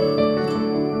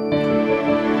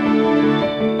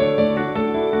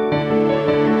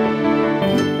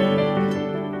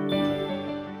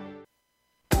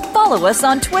 Follow us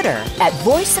on Twitter at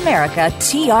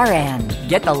VoiceAmericaTRN.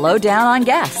 Get the lowdown on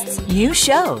guests, new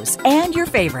shows, and your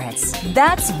favorites.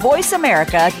 That's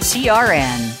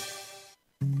VoiceAmericaTRN.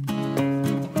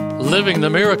 Living the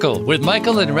Miracle with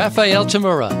Michael and Raphaelle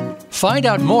Tamura. Find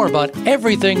out more about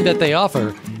everything that they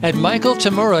offer at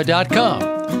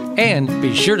michaeltamura.com. And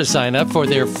be sure to sign up for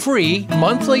their free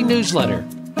monthly newsletter.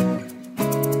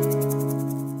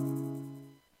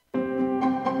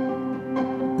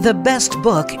 The best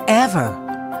book ever.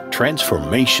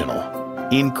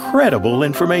 Transformational. Incredible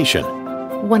information.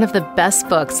 One of the best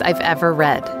books I've ever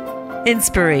read.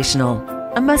 Inspirational.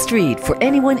 A must-read for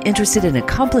anyone interested in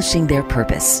accomplishing their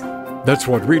purpose. That's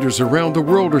what readers around the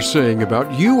world are saying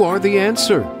about You Are the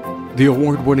Answer, the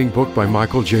award-winning book by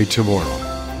Michael J.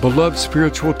 Tamura, beloved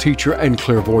spiritual teacher and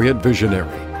clairvoyant visionary.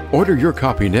 Order your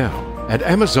copy now at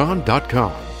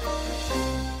Amazon.com.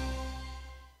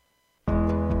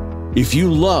 If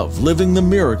you love Living the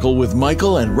Miracle with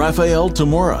Michael and Raphaelle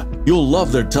Tamura, you'll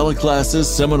love their teleclasses,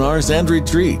 seminars, and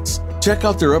retreats. Check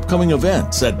out their upcoming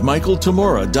events at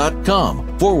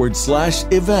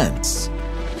michaeltamura.com/events.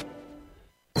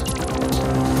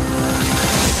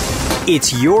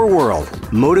 It's your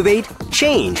world. Motivate,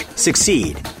 change,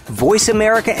 succeed.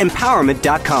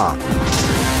 VoiceAmericaEmpowerment.com.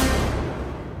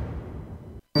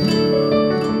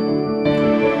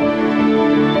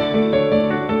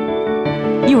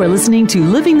 You are listening to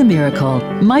Living the Miracle.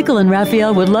 Michael and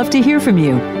Raphaelle would love to hear from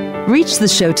you. Reach the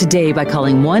show today by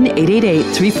calling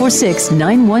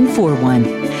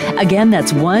 1-888-346-9141. Again,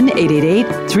 that's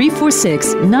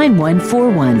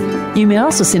 1-888-346-9141. You may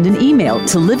also send an email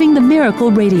to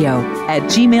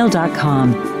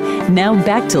livingthemiracleradio@gmail.com. Now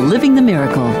back to Living the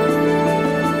Miracle.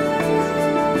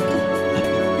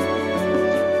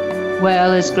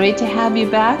 Well, it's great to have you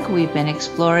back. We've been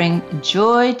exploring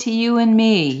joy to you and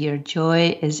me. Your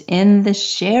joy is in the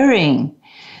sharing.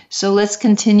 So let's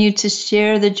continue to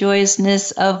share the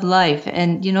joyousness of life.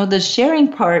 And, you know, the sharing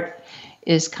part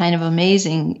is kind of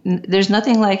amazing. There's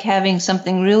nothing like having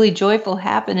something really joyful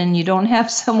happen and you don't have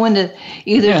someone to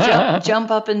either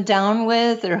jump up and down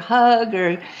with or hug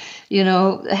or, you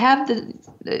know, have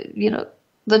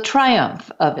the triumph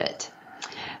of it.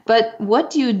 But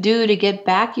what do you do to get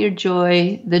back your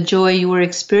joy, the joy you were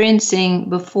experiencing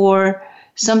before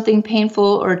something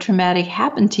painful or traumatic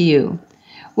happened to you?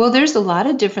 Well, there's a lot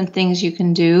of different things you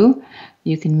can do.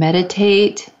 You can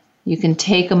meditate. You can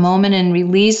take a moment and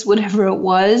release whatever it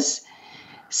was.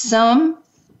 Some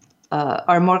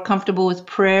are more comfortable with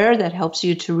prayer. That helps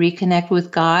you to reconnect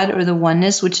with God or the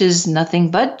oneness, which is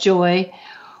nothing but joy.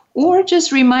 Or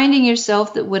just reminding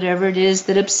yourself that whatever it is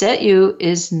that upset you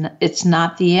it's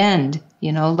not the end.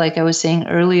 You know, like I was saying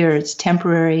earlier, it's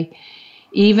temporary,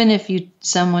 even if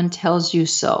someone tells you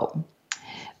so.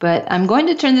 But I'm going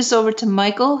to turn this over to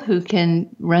Michael, who can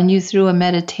run you through a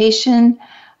meditation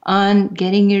on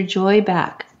getting your joy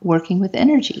back, working with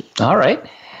energy. All right.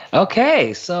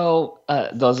 Okay. So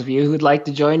those of you who'd like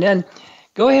to join in,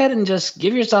 go ahead and just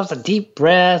give yourselves a deep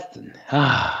breath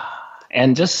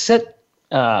and just sit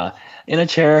in a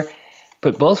chair,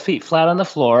 put both feet flat on the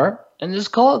floor, and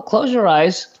just close your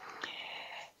eyes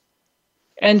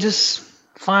and just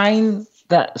find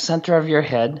that center of your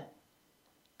head.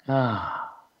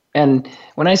 And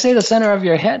when I say the center of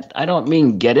your head, I don't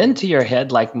mean get into your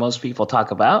head like most people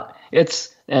talk about.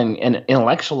 It's and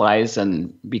intellectualize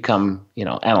and become,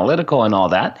 analytical and all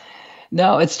that.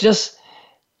 No, it's just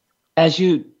as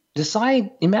you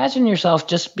decide, imagine yourself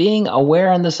just being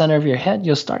aware in the center of your head,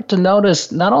 you'll start to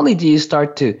notice, not only do you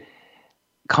start to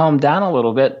calm down a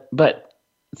little bit, but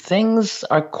things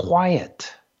are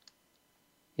quiet.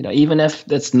 Even if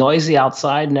it's noisy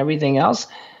outside and everything else,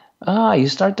 you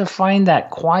start to find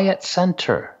that quiet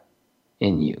center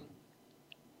in you.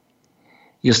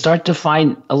 You start to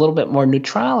find a little bit more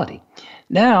neutrality.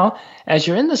 Now, as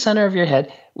you're in the center of your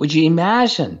head, would you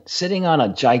imagine sitting on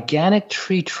a gigantic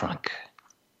tree trunk?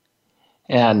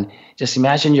 And just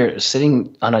imagine you're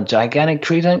sitting on a gigantic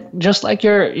tree trunk, just like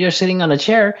you're sitting on a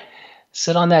chair.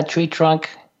 Sit on that tree trunk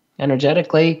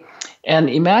energetically, and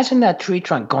imagine that tree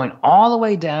trunk going all the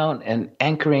way down and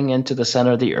anchoring into the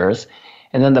center of the earth.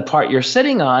 And then the part you're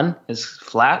sitting on is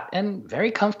flat and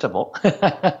very comfortable,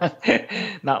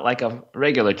 not like a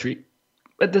regular tree,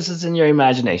 but this is in your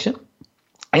imagination.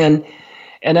 And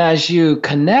as you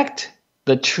connect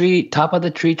the top of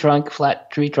the tree trunk,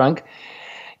 flat tree trunk,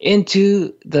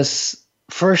 into this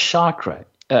first chakra,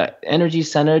 energy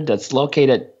center that's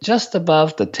located just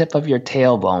above the tip of your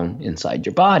tailbone inside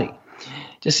your body.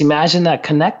 Just imagine that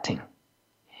connecting.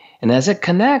 And as it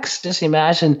connects, just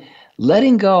imagine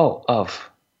letting go of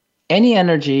any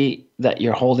energy that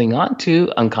you're holding on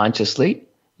to unconsciously.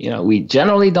 We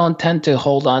generally don't tend to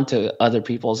hold on to other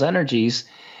people's energies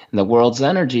and the world's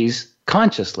energies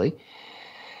consciously.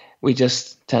 We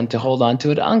just tend to hold on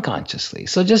to it unconsciously.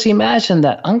 So just imagine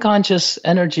that unconscious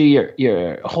energy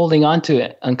you're holding on to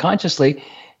it unconsciously,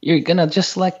 you're going to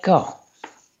just let go.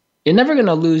 You're never going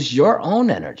to lose your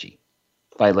own energy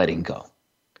by letting go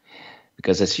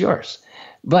because it's yours.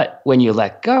 But when you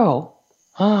let go,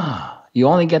 you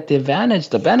only get the advantage,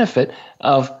 the benefit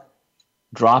of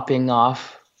dropping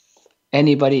off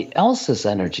anybody else's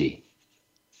energy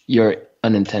you're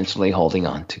unintentionally holding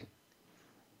on to.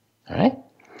 All right?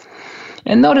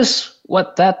 And notice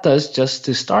what that does just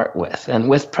to start with. And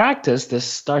with practice, this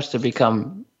starts to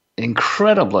become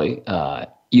incredibly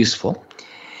useful.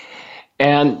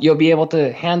 And you'll be able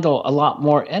to handle a lot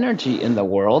more energy in the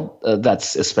world.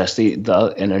 That's especially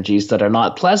the energies that are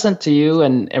not pleasant to you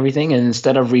and everything. And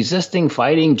instead of resisting,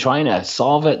 fighting, trying to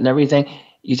solve it and everything,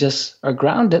 you just are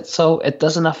grounded so it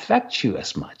doesn't affect you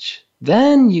as much.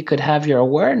 Then you could have your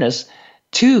awareness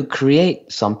to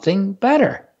create something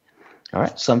better. All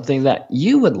right, something that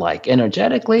you would like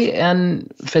energetically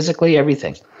and physically,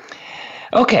 everything.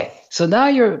 Okay, so now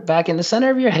you're back in the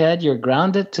center of your head. You're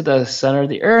grounded to the center of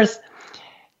the earth.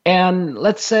 And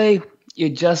let's say you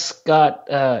just got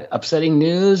upsetting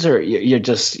news, or you're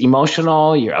just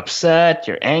emotional, you're upset,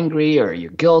 you're angry, or you're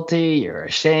guilty, you're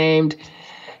ashamed,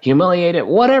 humiliated,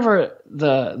 whatever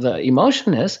the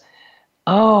emotion is.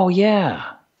 Oh,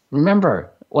 yeah.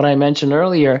 Remember what I mentioned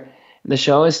earlier in the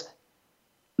show is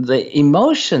the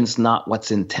emotion's not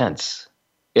what's intense.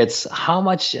 It's how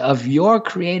much of your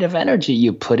creative energy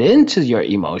you put into your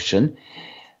emotion,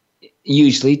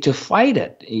 usually to fight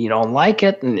it. You don't like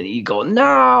it, and you go, no,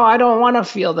 I don't want to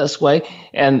feel this way.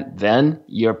 And then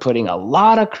you're putting a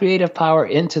lot of creative power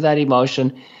into that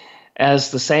emotion.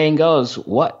 As the saying goes,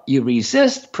 what you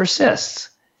resist persists.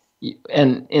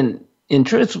 And in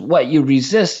truth, what you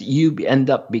resist, you end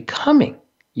up becoming.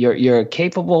 You're a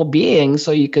capable being,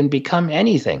 so you can become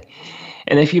anything.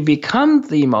 And if you become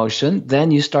the emotion,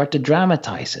 then you start to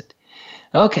dramatize it.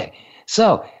 Okay,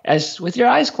 so as with your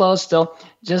eyes closed still,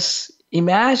 just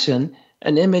imagine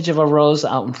an image of a rose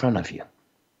out in front of you.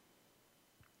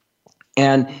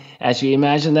 And as you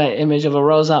imagine that image of a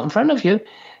rose out in front of you,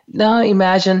 now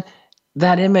imagine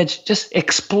that image just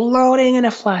exploding in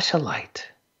a flash of light.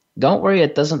 Don't worry,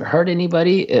 it doesn't hurt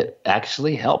anybody. It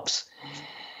actually helps.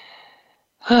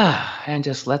 And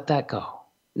just let that go.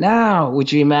 Now,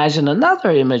 would you imagine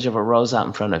another image of a rose out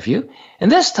in front of you?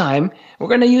 And this time, we're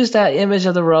going to use that image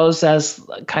of the rose as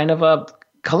kind of a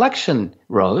collection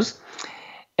rose.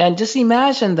 And just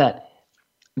imagine that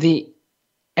the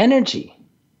energy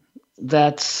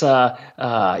that's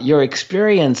you're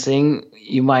experiencing,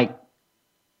 you might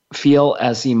feel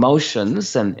as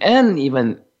emotions and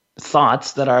even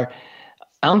thoughts that are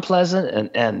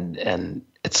unpleasant and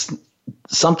it's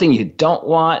something you don't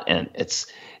want, and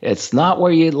it's not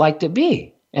where you'd like to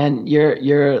be. And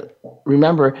you're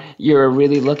remember, you're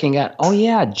really looking at, oh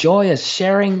yeah, joyous,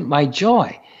 sharing my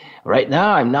joy. Right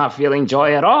now, I'm not feeling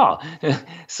joy at all.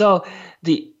 So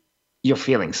you're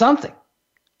feeling something.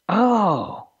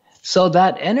 Oh, so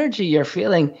that energy you're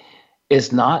feeling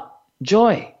is not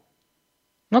joy.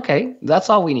 Okay, that's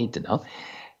all we need to know.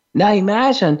 Now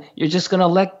imagine you're just going to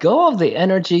let go of the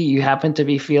energy you happen to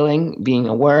be feeling, being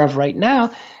aware of right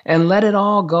now, and let it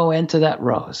all go into that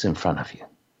rose in front of you.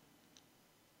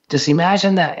 Just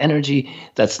imagine that energy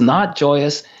that's not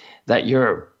joyous, that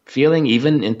you're feeling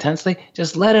even intensely.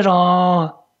 Just let it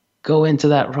all go into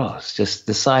that rose. Just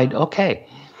decide, okay,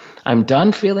 I'm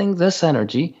done feeling this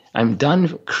energy. I'm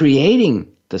done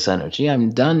creating this energy.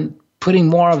 I'm done putting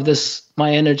more of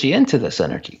my energy into this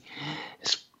energy.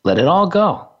 Just let it all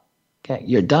go. Okay,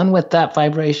 you're done with that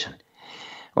vibration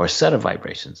or set of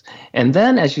vibrations. And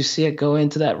then as you see it go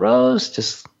into that rose,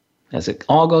 just as it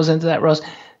all goes into that rose,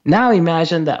 now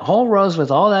imagine that whole rose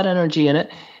with all that energy in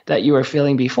it that you were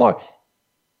feeling before,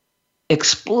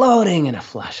 exploding in a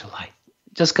flash of light.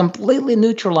 Just completely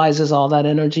neutralizes all that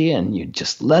energy, and you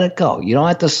just let it go. You don't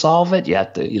have to solve it. You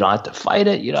don't have to fight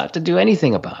it. You don't have to do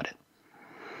anything about it.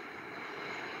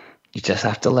 You just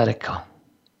have to let it go.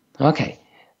 Okay.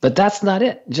 But that's not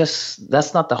it.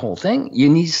 That's not the whole thing.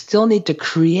 You still need to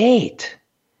create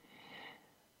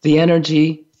the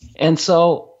energy. And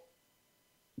so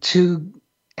to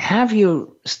have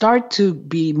you start to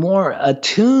be more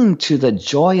attuned to the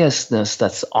joyousness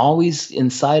that's always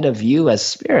inside of you as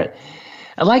spirit,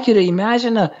 I'd like you to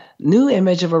imagine a new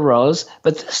image of a rose,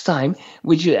 but this time,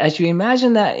 as you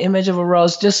imagine that image of a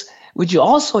rose, would you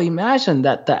also imagine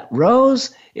that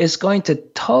rose is going to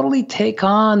totally take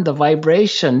on the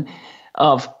vibration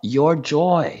of your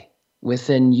joy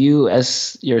within you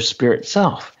as your spirit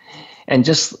self. And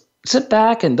just sit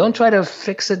back and don't try to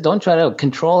fix it. Don't try to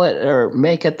control it or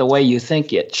make it the way you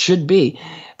think it should be.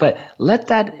 But let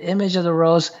that image of the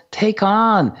rose take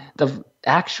on the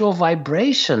actual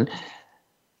vibration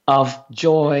of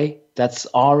joy that's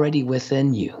already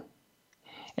within you.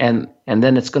 And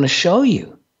then it's going to show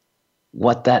you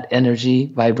what that energy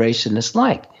vibration is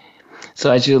like.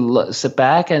 So as you sit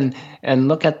back and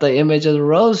look at the image of the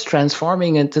rose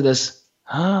transforming into this,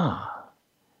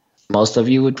 most of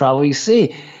you would probably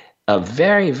see a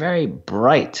very, very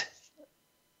bright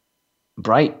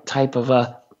type of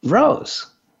a rose.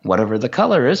 Whatever the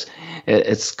color is,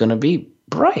 it's going to be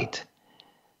bright.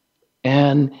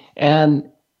 And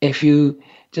if you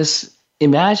just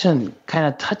imagine kind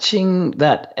of touching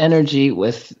that energy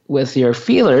with your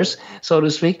feelers, so to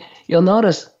speak, you'll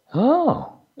notice,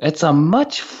 oh, it's a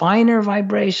much finer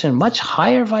vibration, much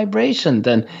higher vibration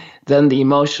than the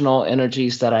emotional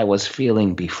energies that I was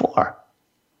feeling before.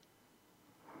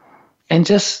 And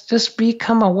just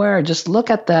become aware, just look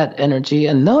at that energy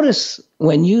and notice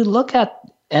when you look at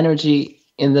energy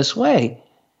in this way,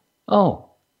 oh,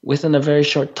 within a very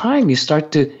short time, you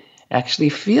start to actually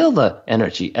feel the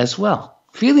energy as well.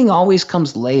 Feeling always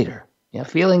comes later. Yeah,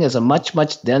 feeling is a much,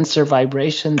 much denser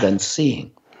vibration than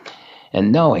seeing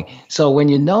and knowing. So when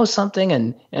you know something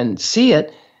and see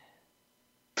it,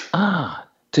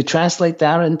 to translate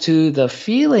that into the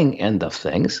feeling end of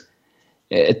things,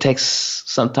 it takes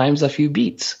sometimes a few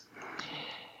beats.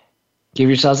 Give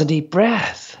yourselves a deep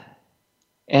breath.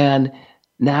 And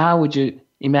now would you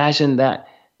imagine that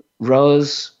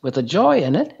rose with a joy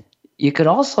in it? You could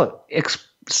also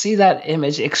see that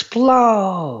image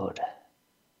explode.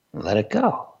 Let it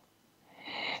go.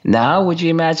 Now would you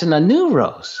imagine a new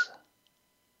rose?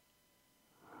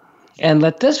 And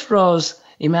let this rose,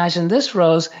 imagine this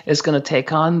rose is going to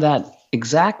take on that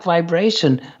exact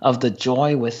vibration of the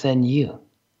joy within you.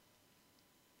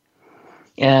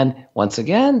 And once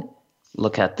again,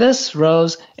 look at this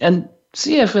rose and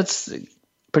see if it's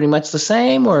pretty much the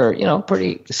same or,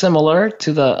 pretty similar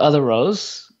to the other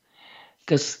rose.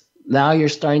 Because now you're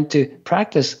starting to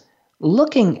practice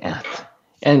looking at,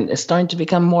 and it's starting to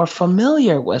become more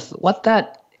familiar with what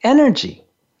that energy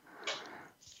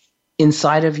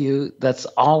inside of you that's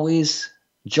always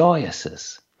joyous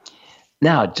is.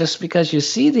 Now, just because you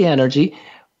see the energy,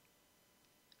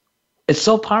 it's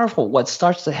so powerful. What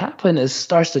starts to happen is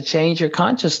starts to change your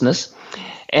consciousness.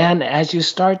 And as you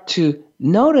start to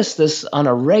notice this on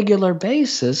a regular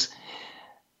basis,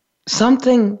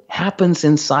 something happens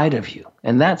inside of you.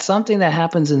 And that something that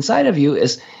happens inside of you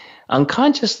is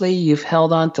unconsciously you've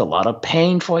held on to a lot of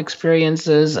painful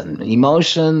experiences and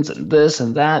emotions and this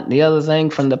and that and the other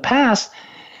thing from the past.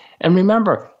 And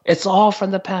remember, it's all from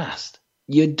the past.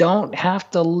 You don't have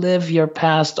to live your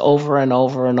past over and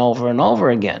over and over and over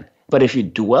again. But if you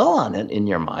dwell on it in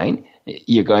your mind,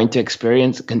 you're going to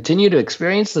continue to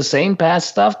experience the same past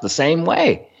stuff the same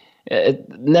way. It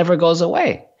never goes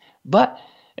away. But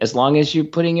as long as you're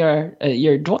putting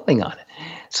your dwelling on it.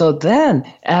 So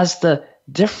then, as the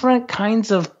different kinds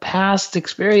of past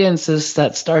experiences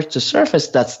that start to surface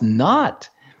that's not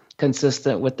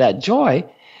consistent with that joy,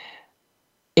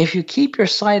 if you keep your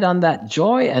sight on that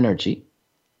joy energy,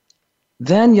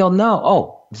 then you'll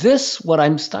know, what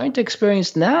I'm starting to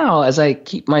experience now as I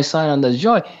keep my sight on the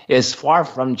joy is far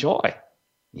from joy.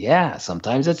 Yeah,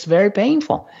 sometimes it's very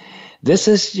painful. This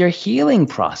is your healing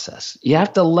process. You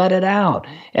have to let it out.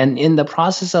 And in the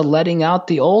process of letting out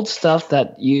the old stuff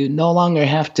that you no longer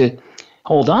have to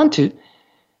hold on to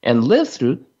and live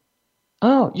through,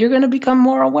 you're going to become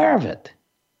more aware of it.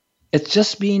 It's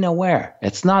just being aware.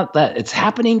 It's not that it's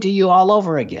happening to you all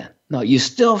over again. No, you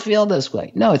still feel this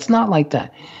way. No, it's not like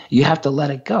that. You have to let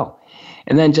it go.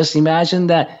 And then just imagine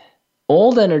that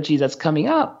old energy that's coming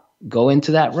up, go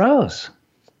into that rose.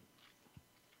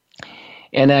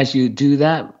 And as you do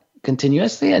that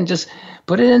continuously and just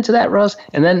put it into that rose,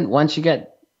 and then once you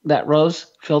get that rose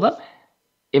filled up,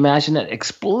 imagine it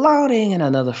exploding in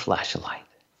another flash of light.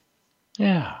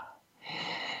 Yeah.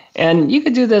 And you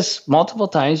could do this multiple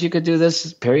times. You could do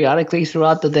this periodically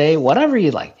throughout the day, whatever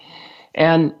you like.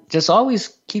 And just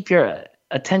always keep your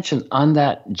attention on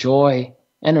that joy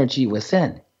energy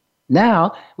within.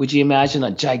 Now, would you imagine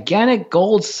a gigantic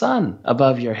gold sun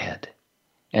above your head?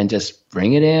 And just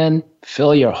bring it in,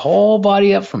 fill your whole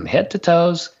body up from head to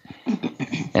toes.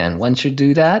 And once you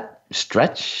do that,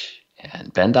 stretch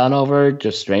and bend on over,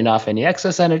 just drain off any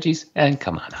excess energies and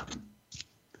come on up.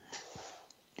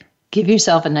 Give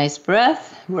yourself a nice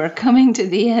breath. We're coming to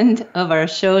the end of our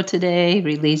show today.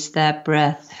 Release that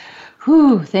breath.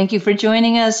 Whew, thank you for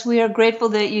joining us. We are grateful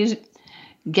that you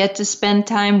get to spend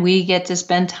time. We get to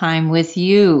spend time with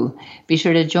you. Be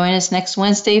sure to join us next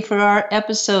Wednesday for our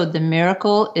episode. The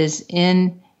miracle is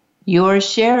in your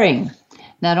sharing.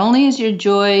 Not only is your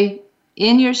joy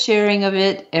in your sharing of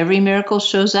it, every miracle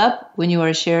shows up when you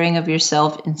are sharing of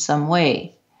yourself in some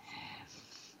way.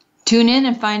 Tune in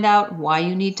and find out why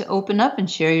you need to open up and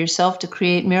share yourself to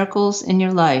create miracles in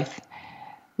your life.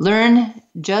 Learn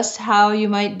just how you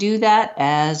might do that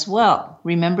as well.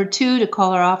 Remember, too, to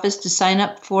call our office to sign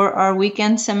up for our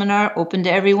weekend seminar, open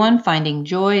to everyone, Finding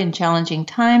Joy in Challenging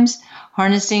Times,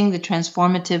 Harnessing the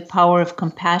Transformative Power of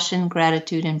Compassion,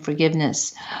 Gratitude, and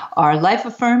Forgiveness. Our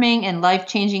life-affirming and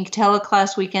life-changing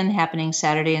teleclass weekend happening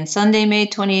Saturday and Sunday, May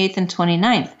 28th and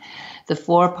 29th. The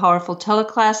 4 powerful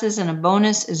teleclasses and a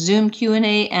bonus Zoom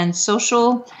Q&A and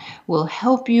social will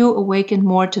help you awaken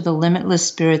more to the limitless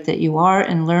spirit that you are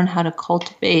and learn how to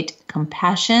cultivate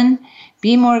compassion,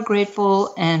 be more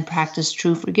grateful, and practice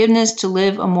true forgiveness to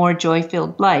live a more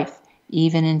joy-filled life,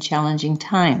 even in challenging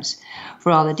times.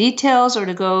 For all the details or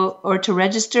to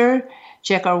register,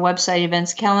 check our website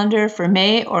events calendar for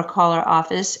May or call our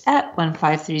office at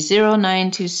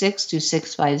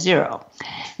 1-530-926-2650.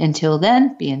 Until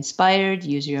then, be inspired,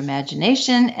 use your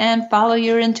imagination, and follow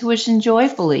your intuition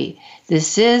joyfully.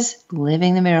 This is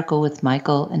Living the Miracle with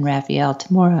Michael and Raphaelle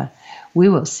Tamura. We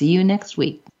will see you next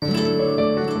week.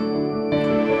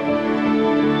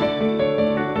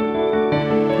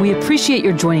 We appreciate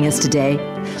your joining us today.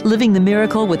 Living the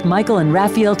Miracle with Michael and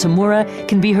Raphaelle Tamura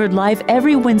can be heard live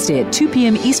every Wednesday at 2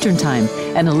 p.m. Eastern Time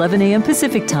and 11 a.m.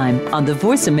 Pacific Time on the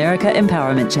Voice America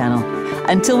Empowerment Channel.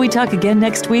 Until we talk again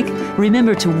next week,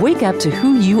 remember to wake up to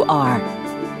who you are.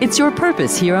 It's your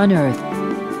purpose here on Earth.